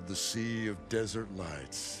beheld the sea of desert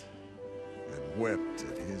lights and wept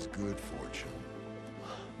at his good fortune.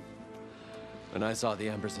 When I saw the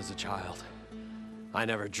Embers as a child, I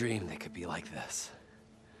never dreamed they could be like this.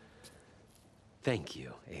 Thank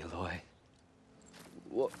you, Aloy.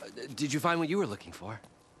 Well, did you find what you were looking for?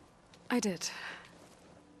 I did.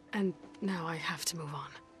 And now I have to move on.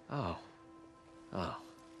 Oh. Oh.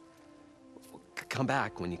 Come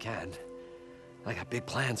back when you can. I got big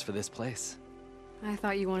plans for this place. I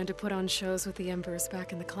thought you wanted to put on shows with the Embers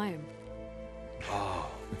back in the claim. Oh,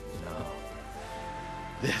 no.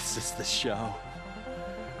 This is the show.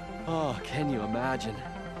 Oh, can you imagine?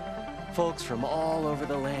 Folks from all over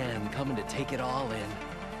the land coming to take it all in.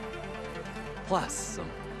 Plus, some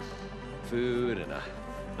food and a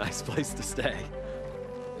nice place to stay.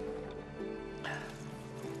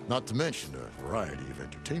 Not to mention a variety of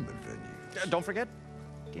entertainment venues. Don't forget,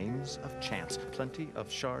 games of chance. Plenty of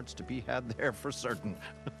shards to be had there for certain.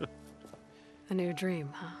 A new dream,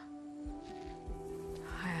 huh?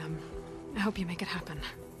 I hope you make it happen.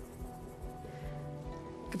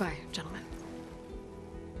 Goodbye, gentlemen.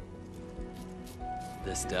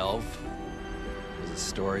 This delve is a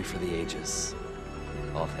story for the ages.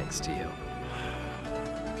 All thanks to you.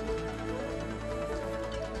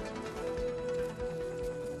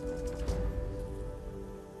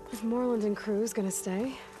 If Moreland and crew's gonna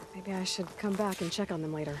stay, maybe I should come back and check on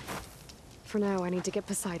them later. For now, I need to get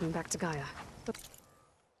Poseidon back to Gaia. But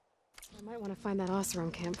I might want to find that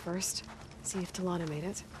Oseram camp first. See if Talana made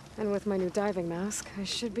it. And with my new diving mask, I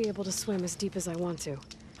should be able to swim as deep as I want to.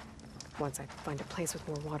 Once I find a place with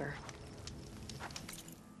more water.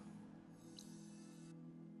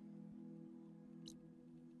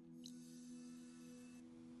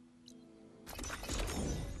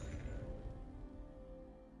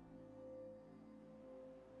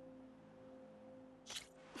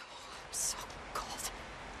 So cold.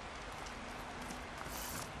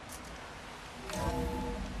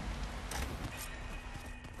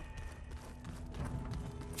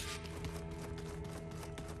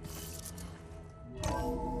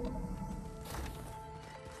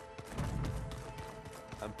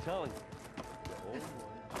 I'm telling you.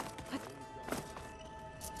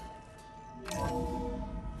 The old one.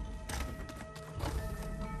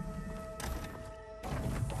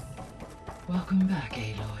 Welcome back,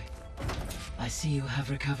 Aloy. I see you have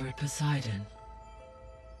recovered Poseidon.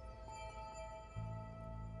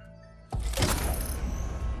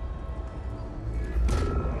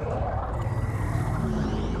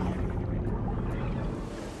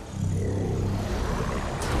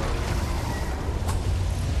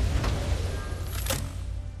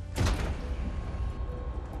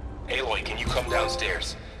 Aloy, can you come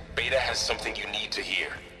downstairs? Beta has something you need to hear.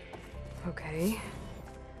 Okay.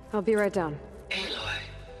 I'll be right down. Aloy,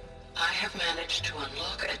 I have managed to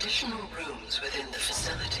unlock additional rooms within the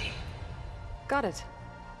facility. Got it.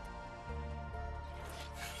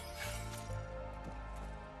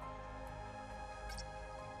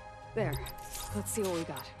 There. Let's see what we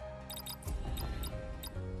got.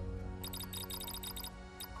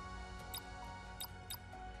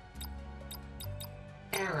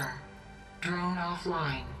 Error. Drone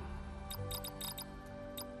offline.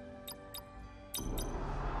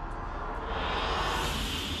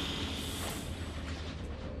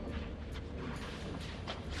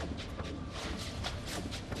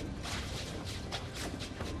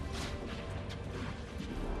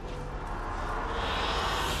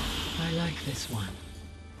 I like this one.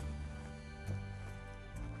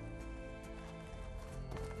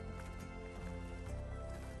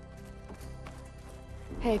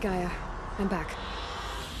 Hey, Gaia. I'm back.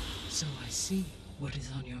 So I see what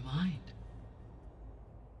is on your mind.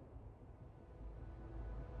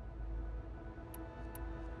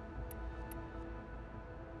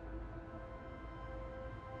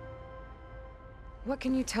 What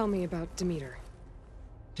can you tell me about Demeter?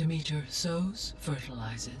 Demeter sows,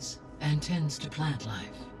 fertilizes, and tends to plant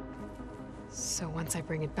life. So once I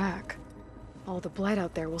bring it back, all the blight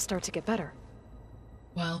out there will start to get better.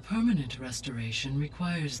 While permanent restoration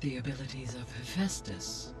requires the abilities of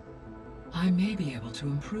Hephaestus, I may be able to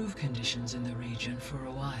improve conditions in the region for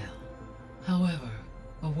a while. However,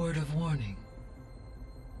 a word of warning.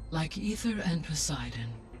 Like Ether and Poseidon,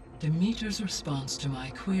 Demeter's response to my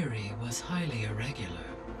query was highly irregular.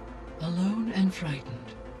 Alone and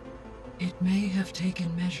frightened, it may have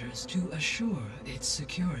taken measures to assure its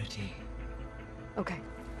security. Okay.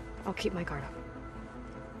 I'll keep my guard up.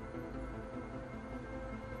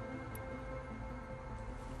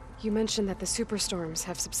 You mentioned that the superstorms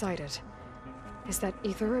have subsided. Is that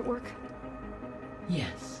Ether at work?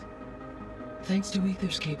 Yes. Thanks to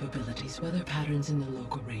Ether's capabilities, weather patterns in the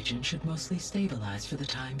local region should mostly stabilize for the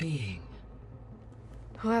time being.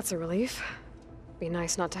 Well, that's a relief. Be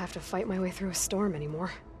nice not to have to fight my way through a storm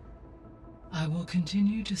anymore. I will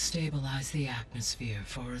continue to stabilize the atmosphere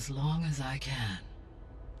for as long as I can.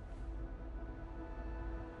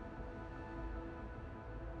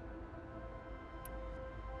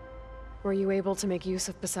 Were you able to make use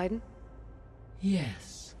of Poseidon?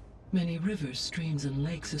 Yes. Many rivers, streams, and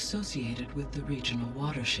lakes associated with the regional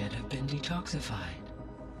watershed have been detoxified.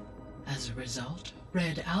 As a result,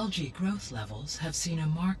 red algae growth levels have seen a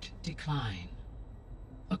marked decline.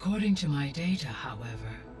 According to my data,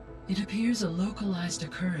 however, it appears a localized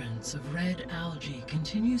occurrence of red algae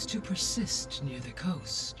continues to persist near the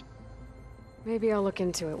coast. Maybe I'll look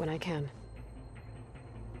into it when I can.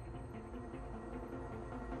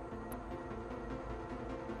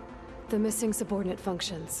 The missing subordinate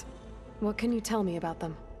functions. What can you tell me about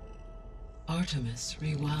them? Artemis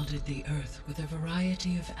rewilded the Earth with a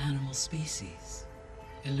variety of animal species.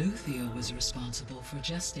 Eleuthia was responsible for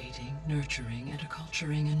gestating, nurturing, and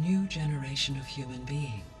acculturating a new generation of human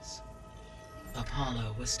beings.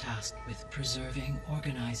 Apollo was tasked with preserving,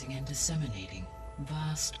 organizing, and disseminating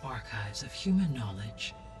vast archives of human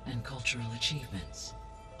knowledge and cultural achievements.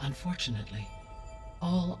 Unfortunately,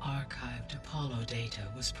 All archived Apollo data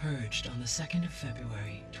was purged on the 2nd of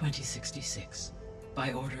February, 2066,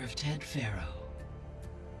 by order of Ted Farrow.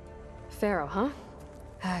 Pharaoh, huh?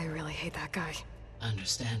 I really hate that guy.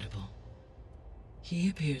 Understandable. He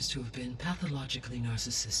appears to have been pathologically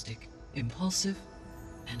narcissistic, impulsive,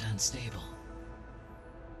 and unstable.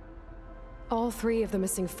 All 3 of the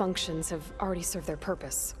missing functions have already served their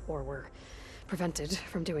purpose, or were prevented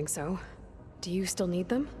from doing so. Do you still need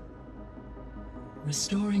them?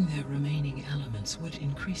 Restoring their remaining elements would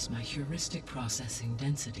increase my heuristic processing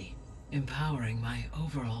density, empowering my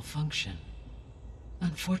overall function.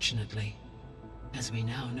 Unfortunately, as we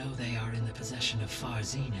now know they are in the possession of Far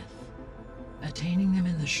Zenith, attaining them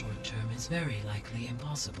in the short term is very likely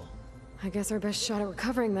impossible. I guess our best shot at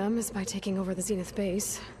recovering them is by taking over the Zenith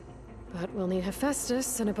base. But we'll need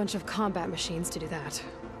Hephaestus and a bunch of combat machines to do that.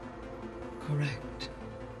 Correct.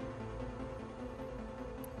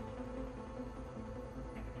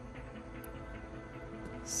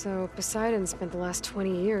 So Poseidon spent the last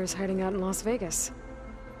 20 years hiding out in Las Vegas.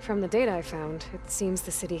 From the data I found, it seems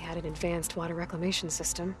the city had an advanced water reclamation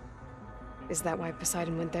system. Is that why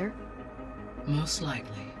Poseidon went there? Most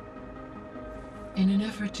likely. In an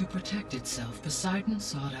effort to protect itself, Poseidon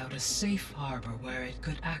sought out a safe harbor where it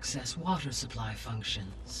could access water supply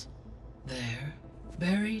functions. There,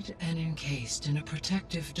 buried and encased in a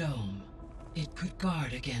protective dome, it could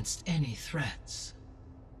guard against any threats.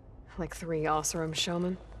 Like 3 Oseram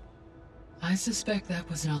showmen? I suspect that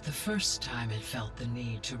was not the first time it felt the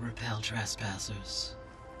need to repel trespassers.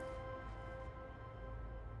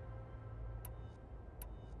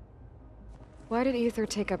 Why did Aether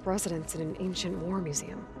take up residence in an ancient war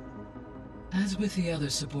museum? As with the other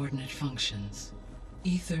subordinate functions,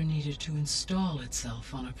 Aether needed to install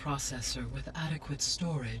itself on a processor with adequate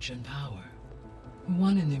storage and power.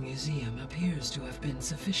 One in the museum appears to have been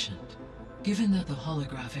sufficient, given that the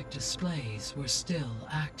holographic displays were still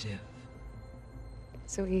active.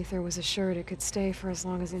 So Aether was assured it could stay for as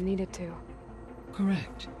long as it needed to.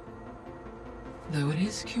 Correct. Though it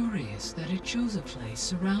is curious that it chose a place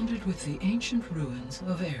surrounded with the ancient ruins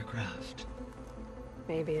of aircraft.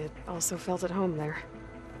 Maybe it also felt at home there.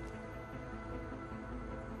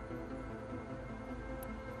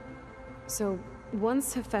 So,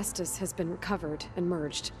 once Hephaestus has been recovered and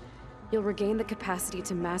merged, you'll regain the capacity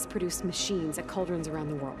to mass-produce machines at cauldrons around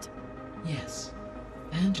the world. Yes,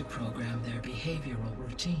 and to program their behavioral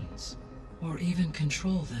routines, or even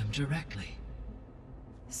control them directly.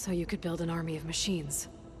 So you could build an army of machines.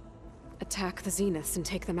 Attack the Zeniths and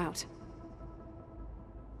take them out.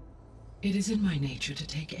 It is in my nature to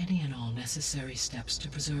take any and all necessary steps to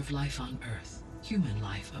preserve life on Earth, human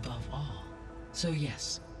life above all. So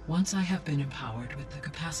yes, once I have been empowered with the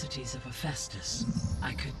capacities of Hephaestus,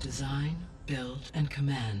 I could design, build, and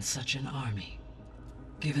command such an army.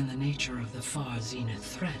 Given the nature of the Far Zenith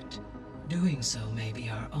threat, doing so may be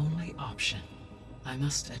our only option. I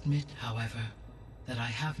must admit, however, that I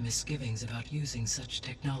have misgivings about using such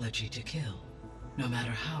technology to kill, no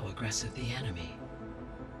matter how aggressive the enemy.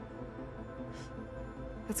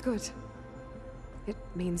 That's good. It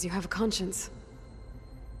means you have a conscience.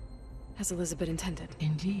 As Elizabeth intended.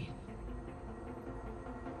 Indeed.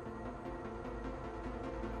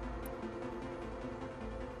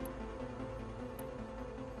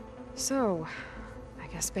 So, I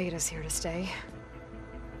guess Beta's here to stay.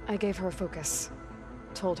 I gave her a focus.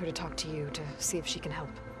 Told her to talk to you to see if she can help.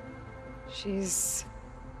 She's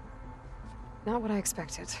not what I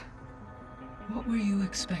expected. What were you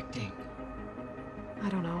expecting? I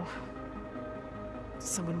don't know.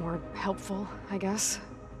 Someone more helpful, I guess.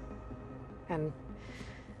 And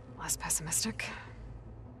less pessimistic.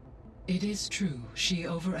 It is true, she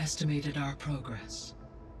overestimated our progress.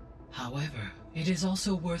 However, it is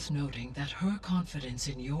also worth noting that her confidence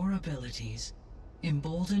in your abilities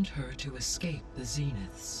emboldened her to escape the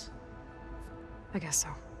Zeniths. I guess so.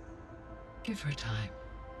 Give her time.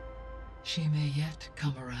 She may yet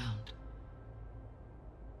come around.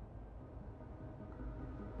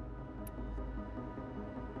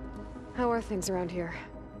 How are things around here?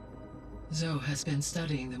 Zoe has been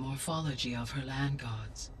studying the morphology of her land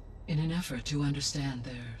gods in an effort to understand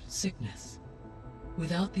their sickness.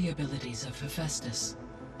 Without the abilities of Hephaestus,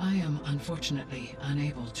 I am unfortunately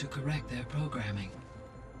unable to correct their programming.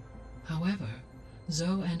 However,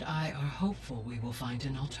 Zoe and I are hopeful we will find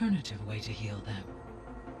an alternative way to heal them.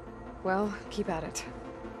 Well, keep at it.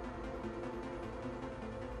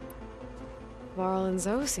 Varl and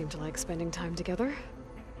Zoe seem to like spending time together.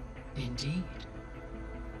 Indeed.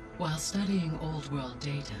 While studying Old World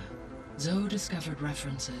data, Zoe discovered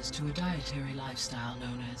references to a dietary lifestyle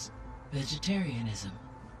known as vegetarianism.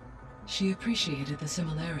 She appreciated the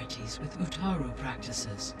similarities with Utaru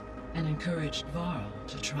practices and encouraged Varl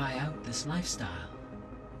to try out this lifestyle.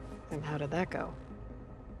 And how did that go?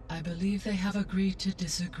 I believe they have agreed to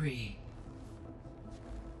disagree.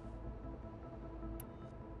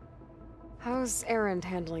 How's Erend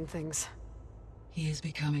handling things? He is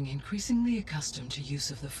becoming increasingly accustomed to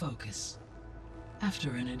use of the focus,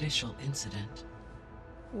 after an initial incident.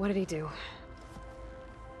 What did he do?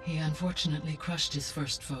 He unfortunately crushed his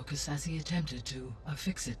first focus as he attempted to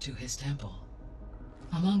affix it to his temple.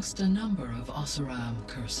 Amongst a number of Oseram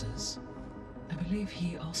curses, I believe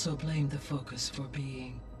he also blamed the focus for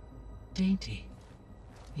being dainty.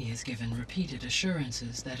 He has given repeated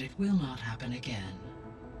assurances that it will not happen again.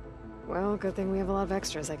 Well, good thing we have a lot of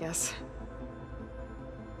extras, I guess.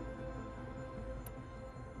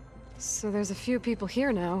 So there's a few people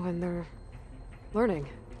here now, and they're learning.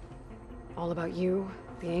 All about you,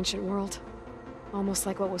 the ancient world. Almost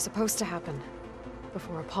like what was supposed to happen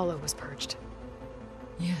before Apollo was purged.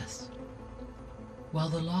 Yes. While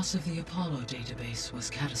the loss of the Apollo database was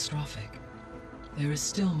catastrophic, there is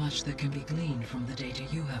still much that can be gleaned from the data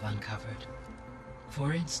you have uncovered.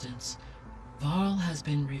 For instance, Varl has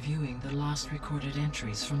been reviewing the last recorded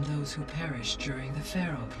entries from those who perished during the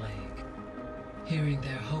Pharaoh Plague. Hearing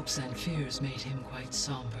their hopes and fears made him quite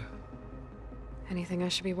somber. Anything I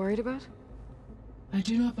should be worried about? I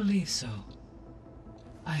do not believe so.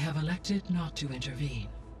 I have elected not to intervene,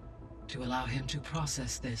 to allow him to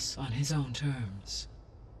process this on his own terms.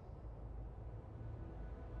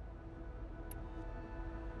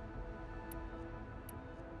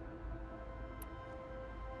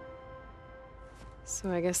 So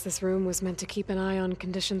I guess this room was meant to keep an eye on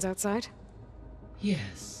conditions outside?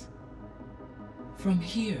 Yes. From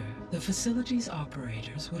here, the facility's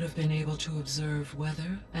operators would have been able to observe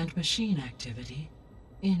weather and machine activity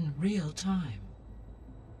in real time.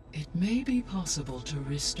 It may be possible to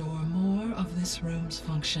restore more of this room's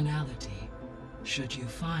functionality, should you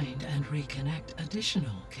find and reconnect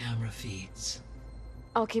additional camera feeds.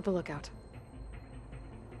 I'll keep a lookout.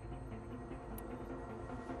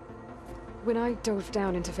 When I dove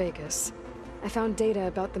down into Vegas, I found data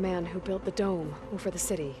about the man who built the dome over the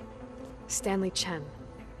city, Stanley Chen.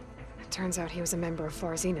 It turns out he was a member of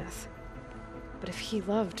Far Zenith. But if he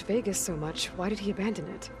loved Vegas so much, why did he abandon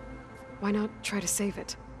it? Why not try to save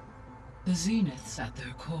it? The Zeniths at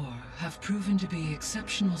their core have proven to be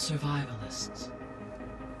exceptional survivalists.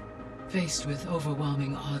 Faced with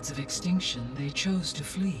overwhelming odds of extinction, they chose to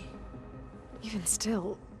flee. Even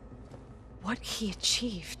still, what he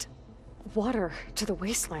achieved. Water to the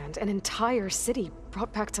wasteland, an entire city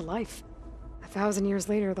brought back to life. 1,000 years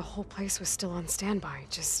later, the whole place was still on standby,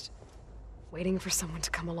 just waiting for someone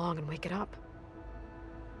to come along and wake it up.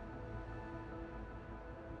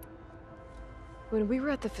 When we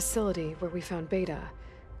were at the facility where we found Beta,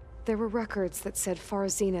 there were records that said Far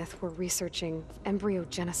Zenith were researching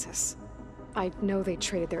embryogenesis. I know they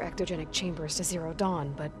traded their ectogenic chambers to Zero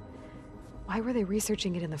Dawn, but why were they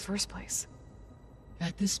researching it in the first place?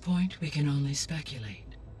 At this point, we can only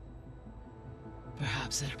speculate.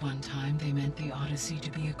 Perhaps at one time they meant the Odyssey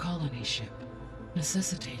to be a colony ship,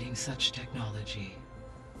 necessitating such technology.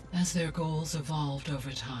 As their goals evolved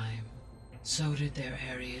over time, so did their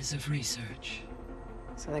areas of research.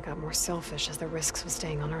 So they got more selfish as the risks of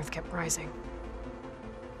staying on Earth kept rising.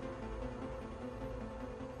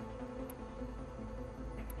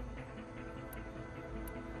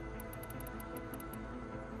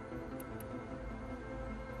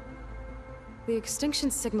 The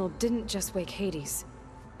extinction signal didn't just wake Hades.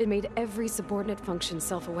 It made every subordinate function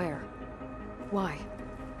self-aware. Why?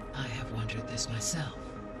 I have wondered this myself.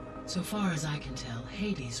 So far as I can tell,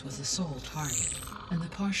 Hades was the sole target, and the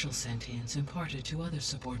partial sentience imparted to other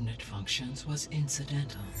subordinate functions was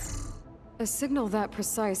incidental. A signal that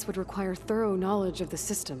precise would require thorough knowledge of the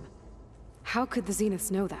system. How could the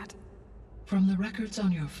Zeniths know that? From the records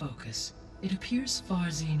on your focus, it appears Far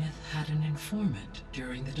Zenith had an informant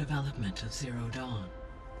during the development of Zero Dawn.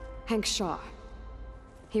 Hank Shaw.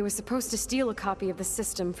 He was supposed to steal a copy of the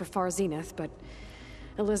system for Far Zenith, but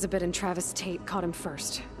Elizabeth and Travis Tate caught him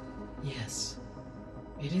first. Yes.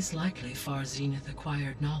 It is likely Far Zenith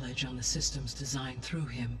acquired knowledge on the systems designed through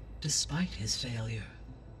him, despite his failure.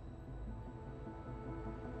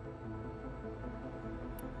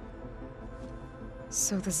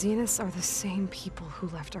 So the Zeniths are the same people who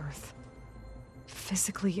left Earth.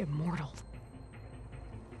 Physically immortal.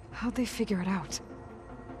 How'd they figure it out?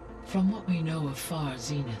 From what we know of Far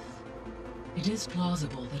Zenith, it is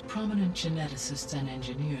plausible that prominent geneticists and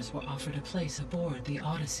engineers were offered a place aboard the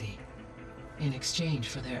Odyssey, in exchange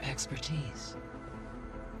for their expertise.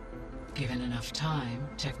 Given enough time,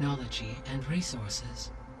 technology, and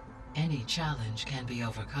resources, any challenge can be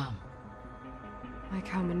overcome. Like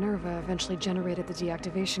how Minerva eventually generated the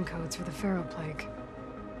deactivation codes for the Pharaoh Plague.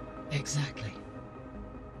 Exactly.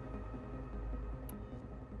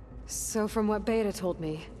 So from what Beta told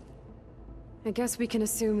me, I guess we can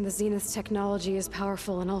assume the Zenith's technology is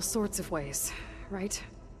powerful in all sorts of ways, right?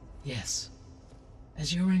 Yes.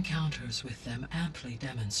 As your encounters with them amply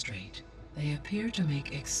demonstrate, they appear to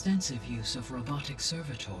make extensive use of robotic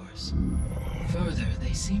servitors. Further,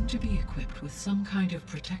 they seem to be equipped with some kind of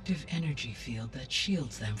protective energy field that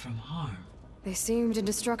shields them from harm. They seemed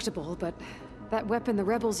indestructible, but that weapon the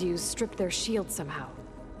rebels used stripped their shield somehow.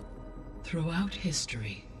 Throughout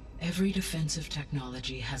history, every defensive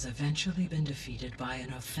technology has eventually been defeated by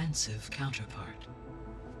an offensive counterpart.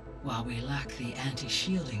 While we lack the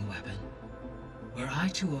anti-shielding weapon, were I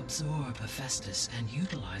to absorb Hephaestus and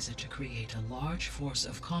utilize it to create a large force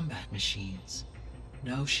of combat machines,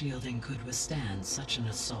 no shielding could withstand such an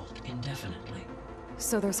assault indefinitely.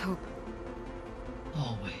 So there's hope.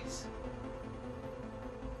 Always.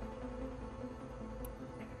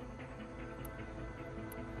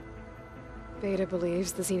 Beta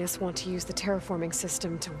believes the Zeniths want to use the terraforming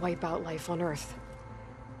system to wipe out life on Earth.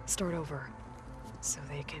 Start over, so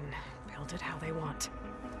they can build it how they want.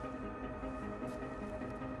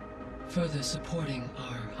 Further supporting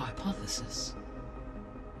our hypothesis.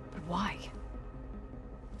 But why?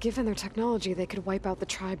 Given their technology, they could wipe out the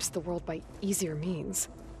tribes of the world by easier means.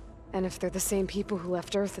 And if they're the same people who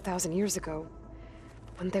left Earth 1,000 years ago,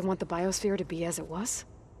 wouldn't they want the biosphere to be as it was?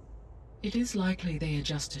 It is likely they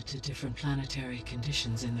adjusted to different planetary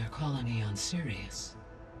conditions in their colony on Sirius.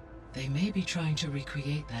 They may be trying to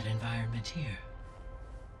recreate that environment here.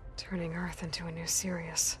 Turning Earth into a new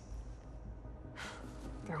Sirius.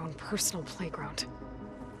 Their own personal playground.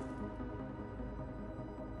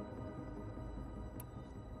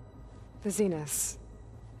 The Zeniths.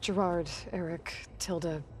 Gerard, Eric,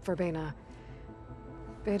 Tilda, Verbena.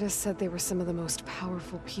 Beta said they were some of the most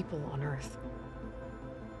powerful people on Earth.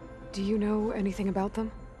 Do you know anything about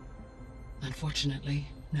them? Unfortunately,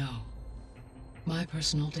 no. My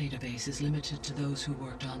personal database is limited to those who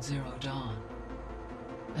worked on Zero Dawn.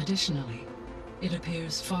 Additionally, it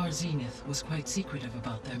appears Far Zenith was quite secretive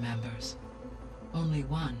about their members. Only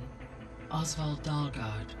one, Oswald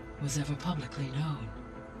Dahlgard, was ever publicly known.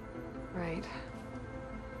 Right.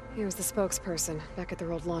 He was the spokesperson back at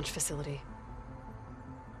their old launch facility.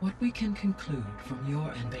 What we can conclude from your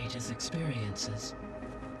and Beta's experiences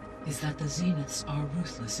is that the Zeniths are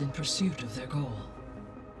ruthless in pursuit of their goal.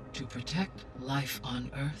 To protect life on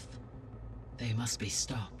Earth, they must be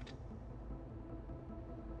stopped.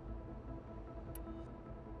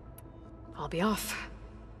 I'll be off.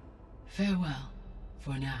 Farewell,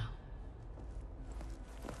 for now.